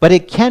heart, but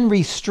it can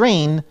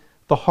restrain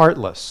the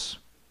heartless.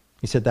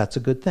 He said, that's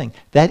a good thing.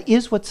 That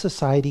is what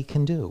society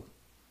can do.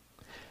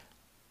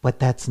 But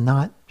that's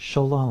not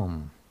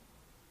shalom.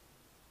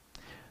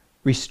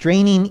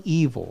 Restraining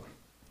evil,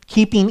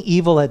 keeping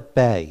evil at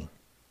bay,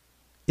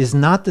 is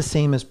not the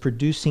same as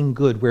producing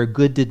good where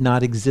good did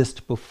not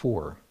exist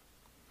before.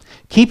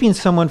 Keeping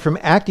someone from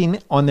acting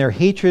on their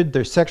hatred,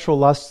 their sexual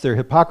lusts, their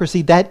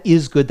hypocrisy, that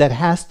is good. That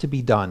has to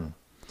be done.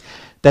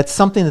 That's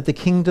something that the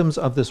kingdoms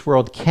of this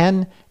world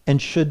can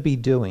and should be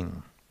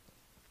doing.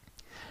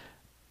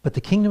 But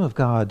the kingdom of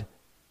God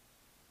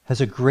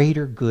has a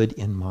greater good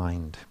in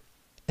mind.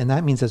 And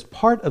that means as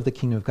part of the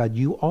kingdom of God,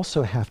 you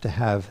also have to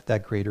have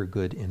that greater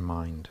good in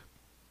mind.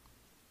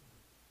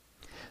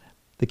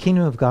 The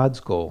kingdom of God's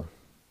goal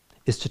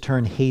is to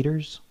turn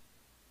haters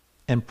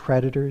and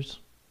predators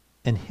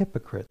and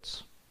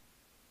hypocrites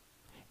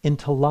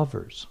into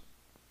lovers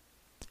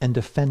and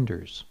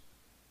defenders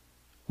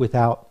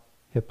without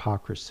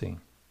hypocrisy,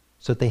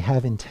 so that they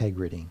have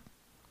integrity.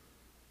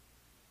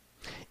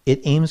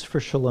 It aims for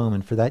shalom,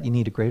 and for that you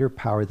need a greater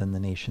power than the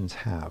nations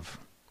have.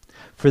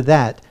 For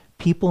that,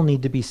 people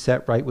need to be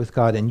set right with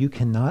God, and you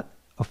cannot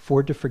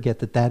afford to forget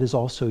that that is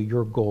also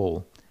your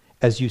goal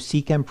as you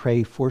seek and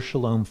pray for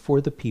shalom for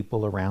the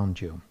people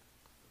around you.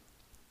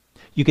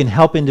 You can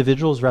help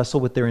individuals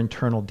wrestle with their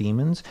internal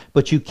demons,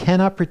 but you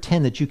cannot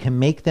pretend that you can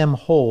make them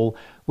whole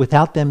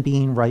without them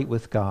being right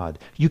with God.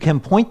 You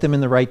can point them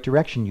in the right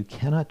direction. You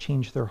cannot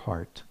change their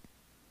heart.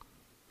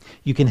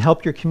 You can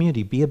help your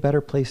community be a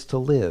better place to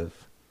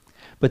live,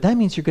 but that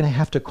means you're going to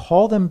have to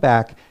call them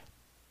back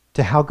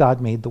to how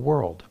God made the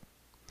world.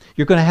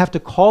 You're going to have to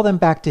call them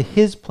back to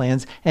his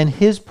plans and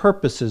his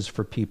purposes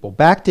for people,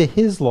 back to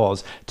his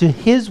laws, to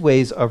his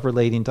ways of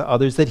relating to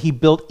others that he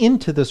built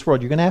into this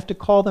world. You're going to have to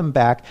call them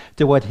back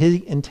to what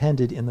he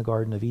intended in the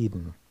Garden of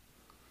Eden.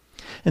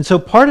 And so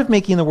part of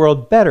making the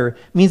world better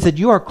means that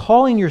you are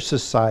calling your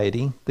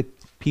society, the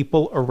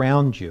people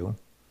around you,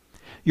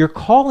 you're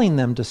calling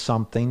them to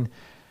something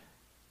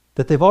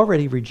that they've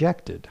already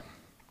rejected.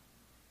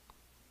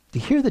 Do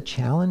you hear the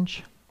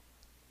challenge?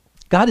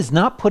 God is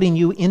not putting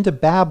you into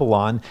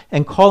Babylon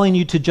and calling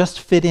you to just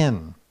fit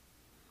in.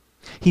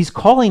 He's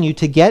calling you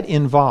to get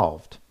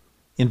involved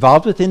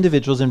with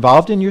individuals,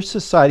 involved in your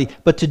society,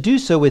 but to do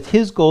so with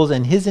his goals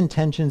and his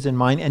intentions in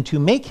mind, and to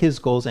make his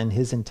goals and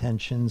his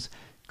intentions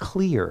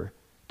clear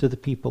to the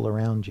people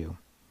around you.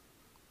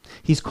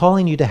 He's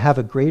calling you to have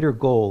a greater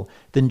goal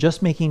than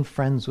just making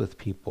friends with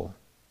people,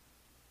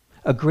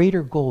 a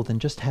greater goal than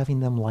just having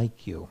them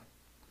like you.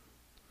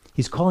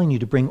 He's calling you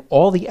to bring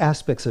all the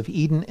aspects of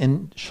Eden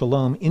and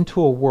Shalom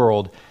into a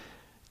world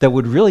that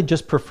would really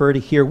just prefer to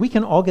hear, we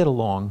can all get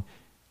along,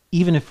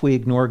 even if we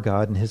ignore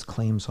God and his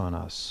claims on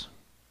us.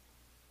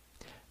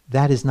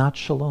 That is not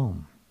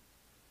Shalom,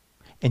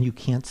 and you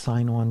can't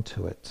sign on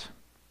to it.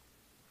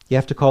 You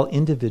have to call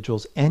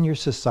individuals and your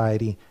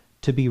society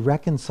to be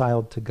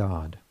reconciled to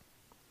God.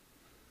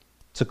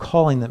 It's a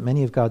calling that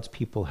many of God's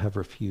people have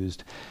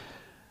refused.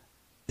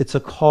 It's a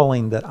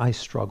calling that I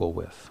struggle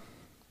with.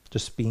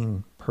 Just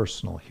being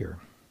personal here.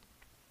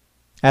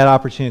 I had an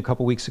opportunity a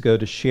couple weeks ago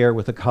to share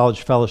with a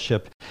college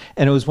fellowship,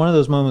 and it was one of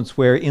those moments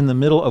where in the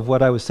middle of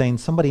what I was saying,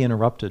 somebody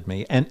interrupted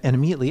me, and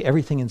immediately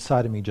everything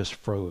inside of me just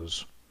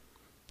froze.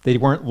 They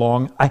weren't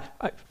long. I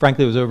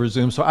frankly, it was over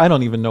Zoom, so I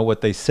don't even know what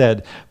they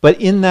said.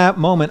 But in that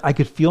moment, I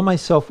could feel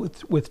myself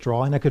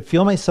withdrawing. I could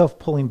feel myself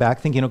pulling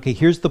back, thinking, okay,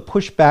 here's the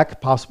pushback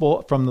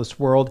possible from this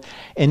world.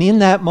 And in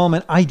that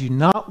moment, I do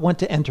not want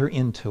to enter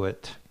into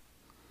it.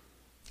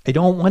 I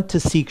don't want to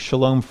seek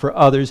shalom for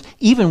others,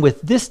 even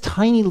with this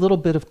tiny little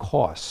bit of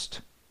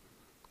cost.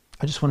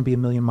 I just want to be a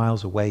million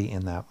miles away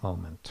in that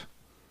moment.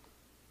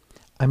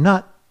 I'm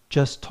not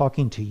just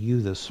talking to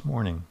you this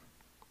morning.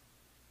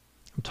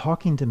 I'm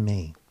talking to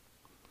me.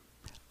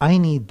 I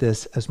need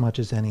this as much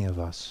as any of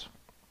us.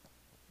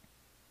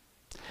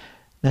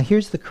 Now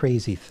here's the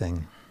crazy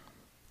thing.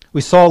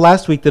 We saw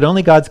last week that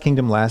only God's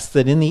kingdom lasts,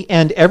 that in the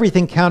end,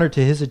 everything counter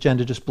to his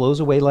agenda just blows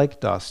away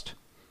like dust.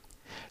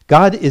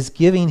 God is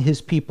giving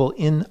his people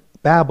in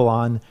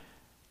Babylon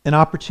an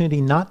opportunity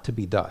not to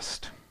be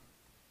dust,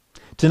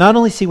 to not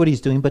only see what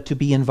he's doing, but to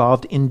be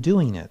involved in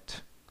doing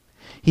it.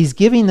 He's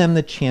giving them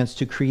the chance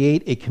to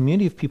create a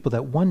community of people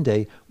that one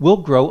day will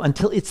grow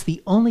until it's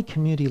the only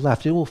community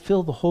left. It will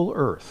fill the whole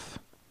earth.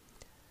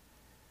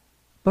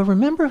 But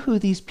remember who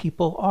these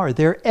people are.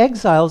 They're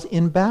exiles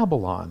in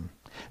Babylon.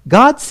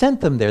 God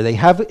sent them there. They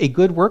have a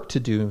good work to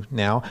do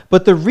now,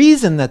 but the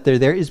reason that they're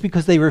there is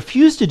because they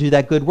refused to do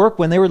that good work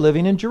when they were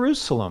living in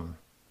Jerusalem.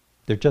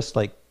 They're just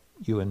like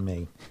you and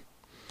me.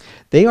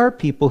 They are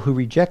people who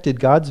rejected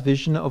God's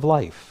vision of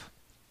life.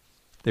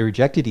 They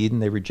rejected Eden,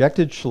 they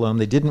rejected Shalom,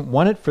 they didn't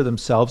want it for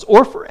themselves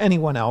or for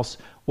anyone else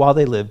while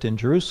they lived in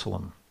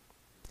Jerusalem.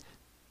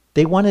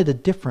 They wanted a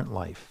different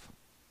life,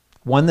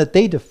 one that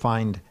they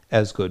defined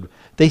as good.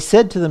 They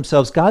said to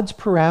themselves, God's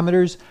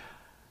parameters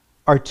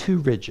are too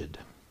rigid.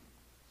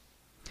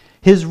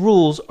 His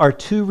rules are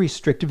too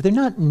restrictive. They're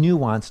not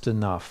nuanced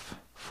enough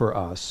for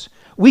us.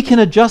 We can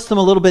adjust them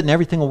a little bit and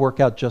everything will work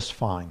out just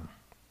fine.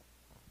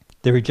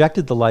 They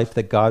rejected the life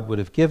that God would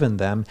have given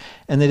them,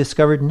 and they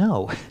discovered,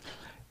 no,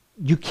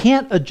 you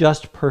can't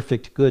adjust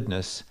perfect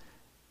goodness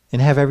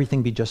and have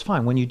everything be just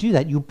fine. When you do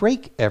that, you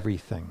break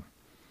everything,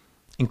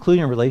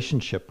 including a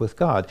relationship with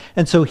God.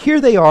 And so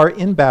here they are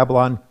in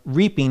Babylon,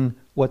 reaping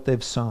what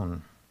they've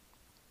sown.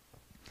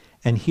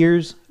 And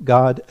here's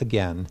God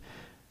again,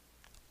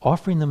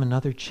 offering them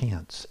another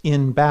chance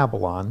in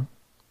Babylon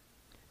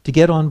to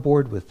get on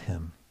board with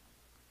him.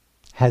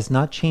 Has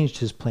not changed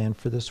his plan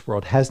for this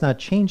world, has not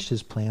changed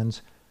his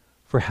plans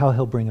for how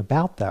he'll bring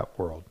about that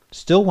world.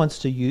 Still wants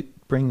to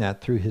bring that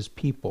through his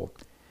people,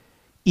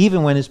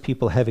 even when his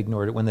people have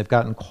ignored it, when they've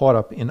gotten caught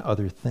up in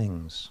other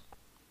things.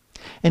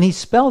 And he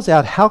spells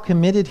out how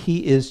committed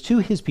he is to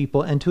his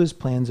people and to his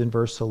plans in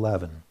verse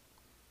 11.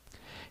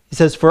 He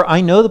says, "For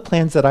I know the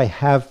plans that I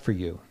have for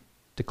you,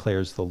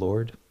 declares the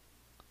Lord.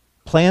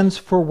 Plans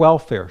for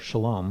welfare,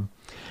 shalom,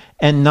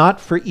 and not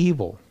for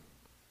evil,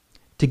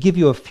 to give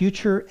you a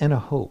future and a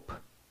hope."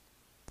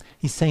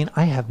 He's saying,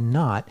 I have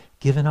not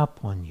given up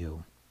on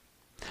you.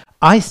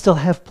 I still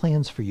have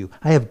plans for you.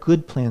 I have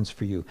good plans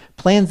for you.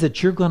 Plans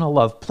that you're going to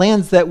love.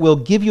 Plans that will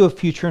give you a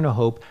future and a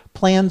hope.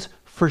 Plans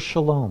for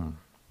shalom.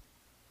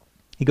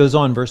 He goes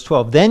on, verse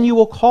 12, "Then you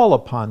will call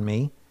upon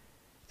me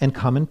and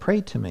come and pray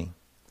to me,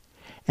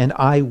 and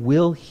I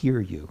will hear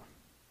you.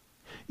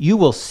 You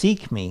will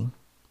seek me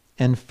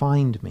and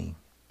find me.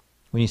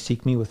 When you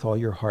seek me with all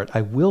your heart,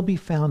 I will be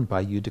found by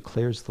you,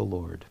 declares the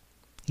Lord."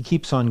 He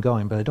keeps on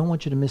going, but I don't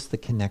want you to miss the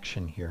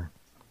connection here.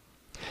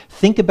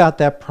 Think about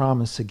that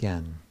promise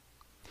again.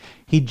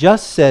 He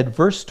just said,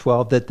 verse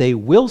 12, that they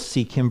will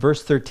seek him.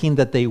 Verse 13,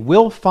 that they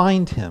will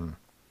find him.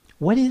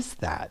 What is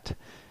that?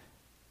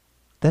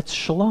 That's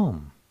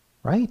shalom,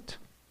 right?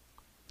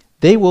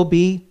 They will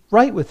be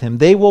right with him.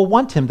 They will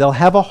want him. They'll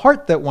have a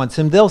heart that wants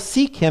him. They'll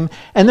seek him,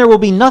 and there will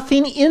be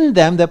nothing in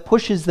them that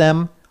pushes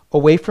them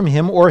away from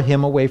him or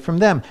him away from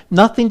them.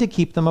 Nothing to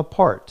keep them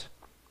apart.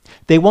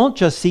 They won't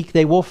just seek,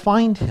 they will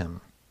find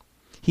him.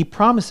 He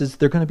promises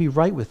they're going to be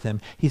right with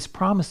him. He's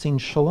promising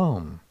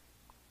shalom.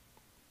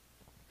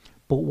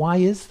 But why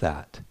is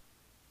that?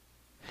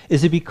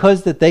 Is it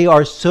because that they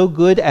are so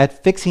good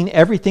at fixing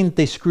everything that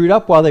they screwed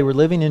up while they were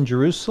living in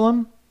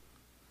Jerusalem?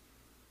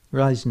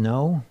 Realize,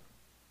 no.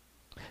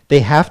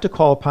 They have to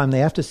call upon him, they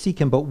have to seek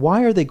him, but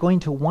why are they going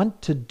to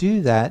want to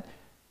do that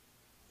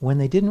when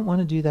they didn't want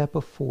to do that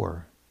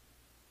before?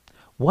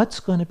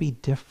 What's going to be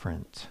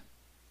different?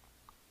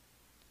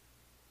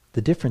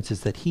 The difference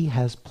is that he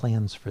has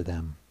plans for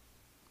them.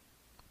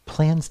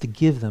 Plans to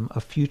give them a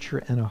future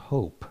and a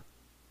hope.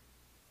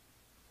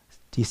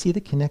 Do you see the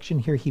connection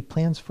here? He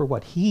plans for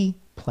what? He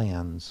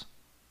plans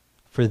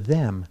for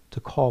them to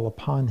call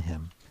upon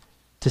him,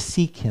 to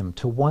seek him,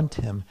 to want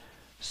him,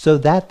 so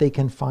that they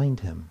can find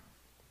him.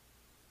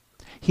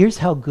 Here's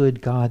how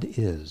good God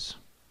is.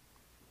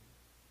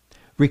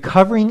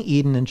 Recovering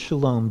Eden and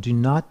Shalom do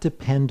not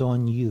depend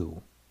on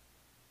you.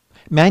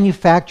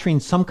 Manufacturing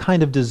some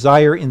kind of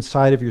desire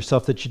inside of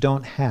yourself that you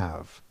don't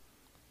have.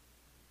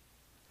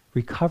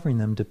 Recovering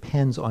them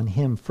depends on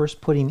him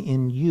first putting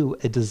in you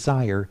a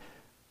desire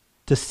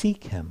to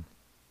seek him,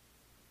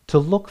 to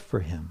look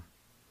for him.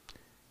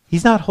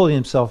 He's not holding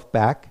himself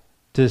back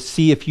to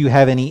see if you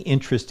have any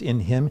interest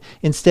in him.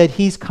 Instead,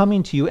 he's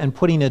coming to you and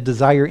putting a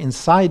desire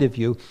inside of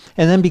you.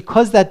 And then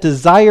because that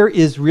desire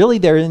is really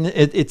there, and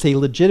it's a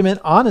legitimate,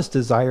 honest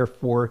desire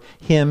for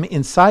him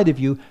inside of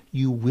you,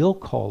 you will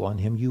call on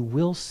him. You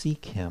will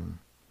seek him.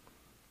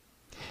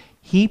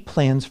 He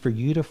plans for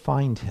you to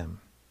find him.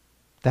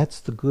 That's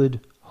the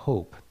good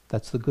hope.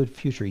 That's the good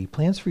future. He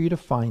plans for you to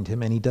find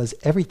him, and he does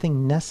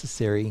everything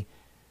necessary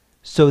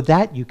so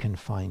that you can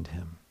find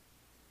him.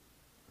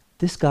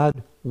 This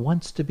God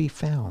wants to be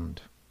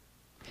found.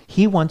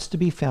 He wants to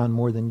be found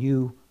more than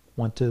you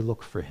want to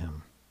look for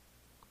him.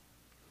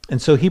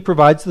 And so he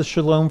provides the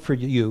shalom for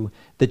you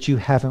that you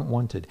haven't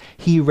wanted.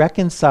 He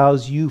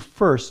reconciles you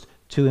first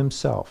to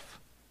himself.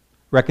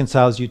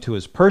 reconciles you to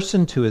his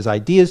person, to his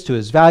ideas, to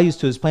his values,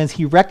 to his plans.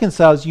 He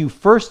reconciles you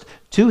first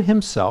to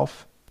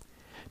himself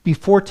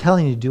before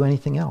telling you to do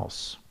anything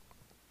else.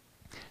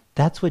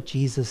 That's what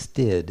Jesus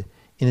did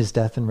in his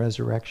death and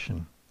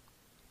resurrection.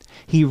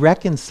 He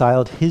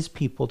reconciled his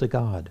people to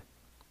God.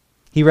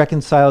 He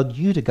reconciled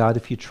you to God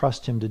if you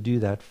trust him to do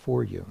that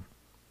for you.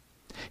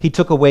 He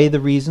took away the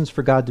reasons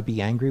for God to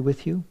be angry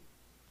with you,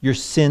 your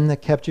sin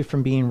that kept you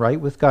from being right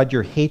with God,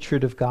 your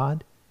hatred of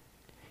God,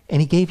 and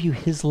he gave you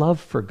his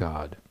love for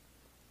God.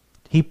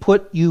 He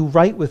put you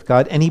right with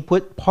God, and he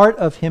put part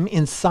of him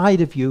inside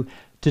of you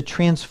to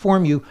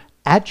transform you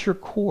at your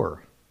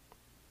core.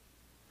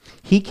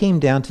 He came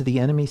down to the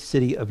enemy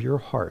city of your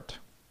heart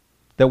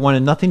that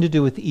wanted nothing to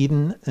do with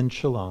Eden and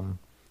Shalom,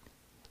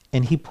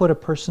 and he put a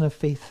person of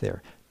faith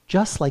there,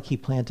 just like he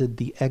planted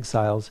the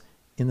exiles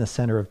in the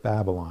center of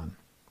Babylon.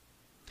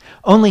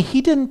 Only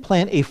he didn't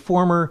plant a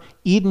former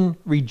Eden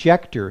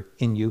rejecter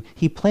in you.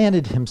 He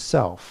planted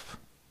himself.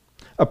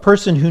 A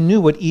person who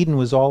knew what Eden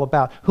was all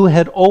about, who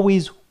had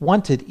always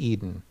wanted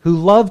Eden, who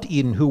loved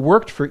Eden, who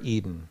worked for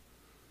Eden.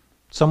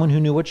 Someone who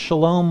knew what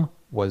Shalom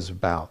was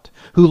about,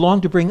 who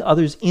longed to bring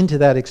others into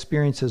that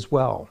experience as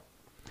well,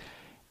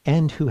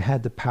 and who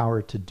had the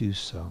power to do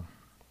so.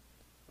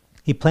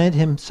 He planted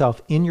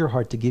himself in your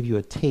heart to give you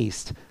a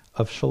taste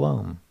of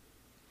Shalom,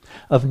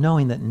 of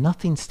knowing that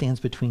nothing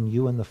stands between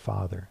you and the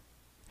Father,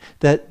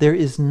 that there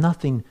is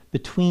nothing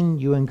between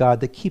you and God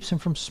that keeps him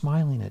from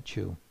smiling at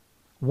you,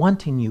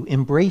 wanting you,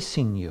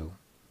 embracing you.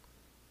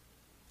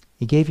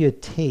 He gave you a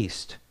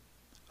taste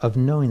of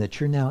knowing that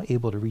you're now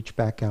able to reach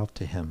back out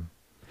to him,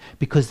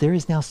 because there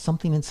is now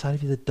something inside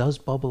of you that does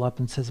bubble up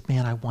and says,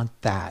 man, I want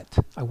that.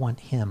 I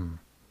want him.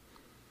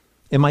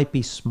 It might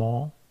be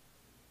small,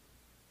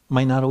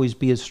 might not always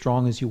be as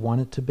strong as you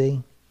want it to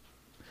be,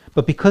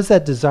 but because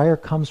that desire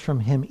comes from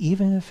him,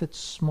 even if it's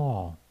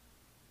small,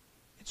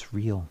 it's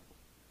real.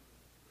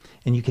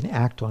 And you can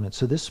act on it.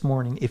 So this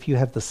morning, if you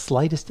have the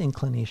slightest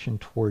inclination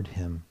toward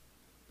him,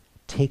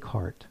 take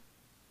heart.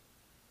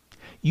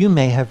 You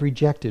may have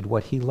rejected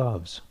what he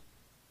loves.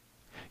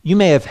 You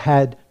may have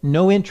had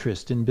no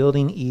interest in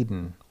building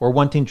Eden or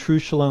wanting true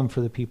shalom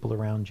for the people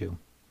around you.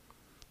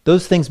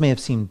 Those things may have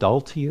seemed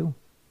dull to you,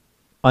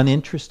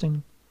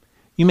 uninteresting.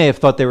 You may have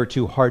thought they were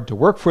too hard to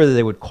work for, that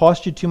they would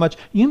cost you too much.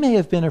 You may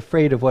have been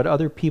afraid of what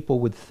other people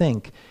would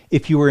think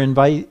if you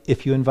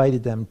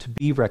invited them to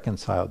be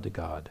reconciled to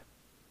God.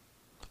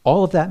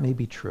 All of that may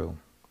be true.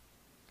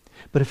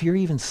 But if you're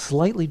even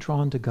slightly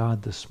drawn to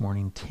God this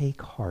morning,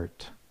 take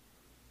heart,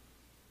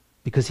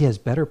 because he has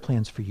better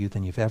plans for you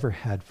than you've ever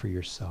had for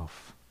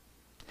yourself.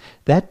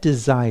 That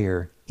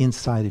desire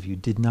inside of you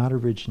did not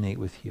originate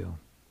with you.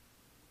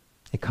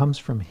 It comes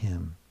from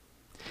him.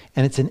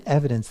 And it's an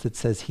evidence that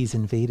says he's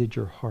invaded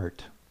your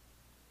heart,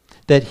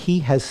 that he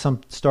has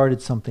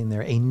started something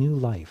there, a new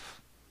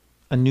life,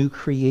 a new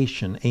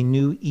creation, a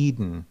new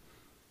Eden,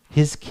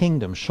 his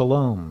kingdom,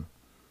 shalom.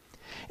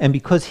 And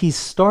because he's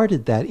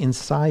started that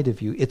inside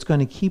of you, it's going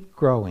to keep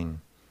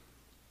growing,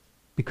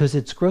 because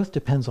its growth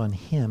depends on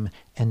him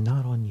and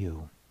not on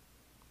you.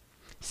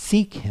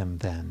 Seek him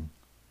then.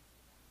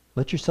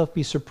 Let yourself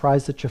be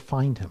surprised that you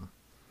find him.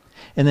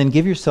 And then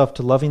give yourself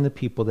to loving the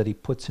people that he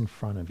puts in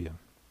front of you.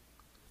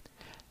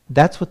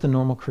 That's what the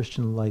normal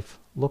Christian life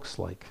looks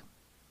like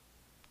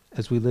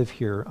as we live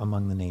here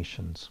among the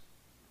nations.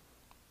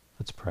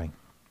 Let's pray.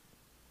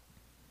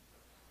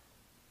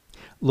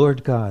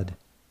 Lord God,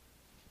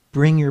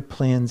 bring your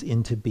plans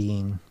into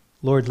being.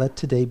 Lord, let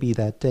today be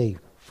that day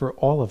for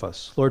all of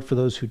us. Lord, for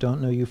those who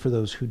don't know you, for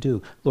those who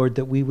do. Lord,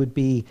 that we would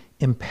be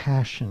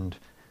impassioned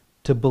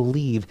to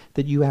believe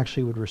that you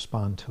actually would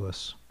respond to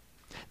us.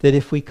 That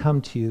if we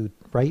come to you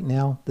right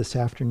now, this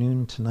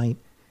afternoon, tonight,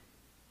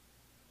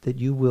 that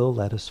you will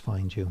let us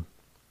find you.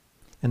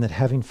 And that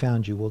having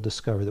found you, we'll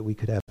discover that we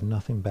could have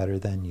nothing better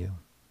than you.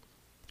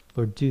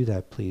 Lord, do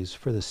that, please,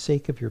 for the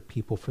sake of your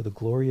people, for the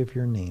glory of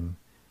your name.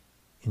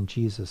 In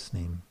Jesus'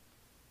 name,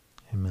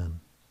 amen.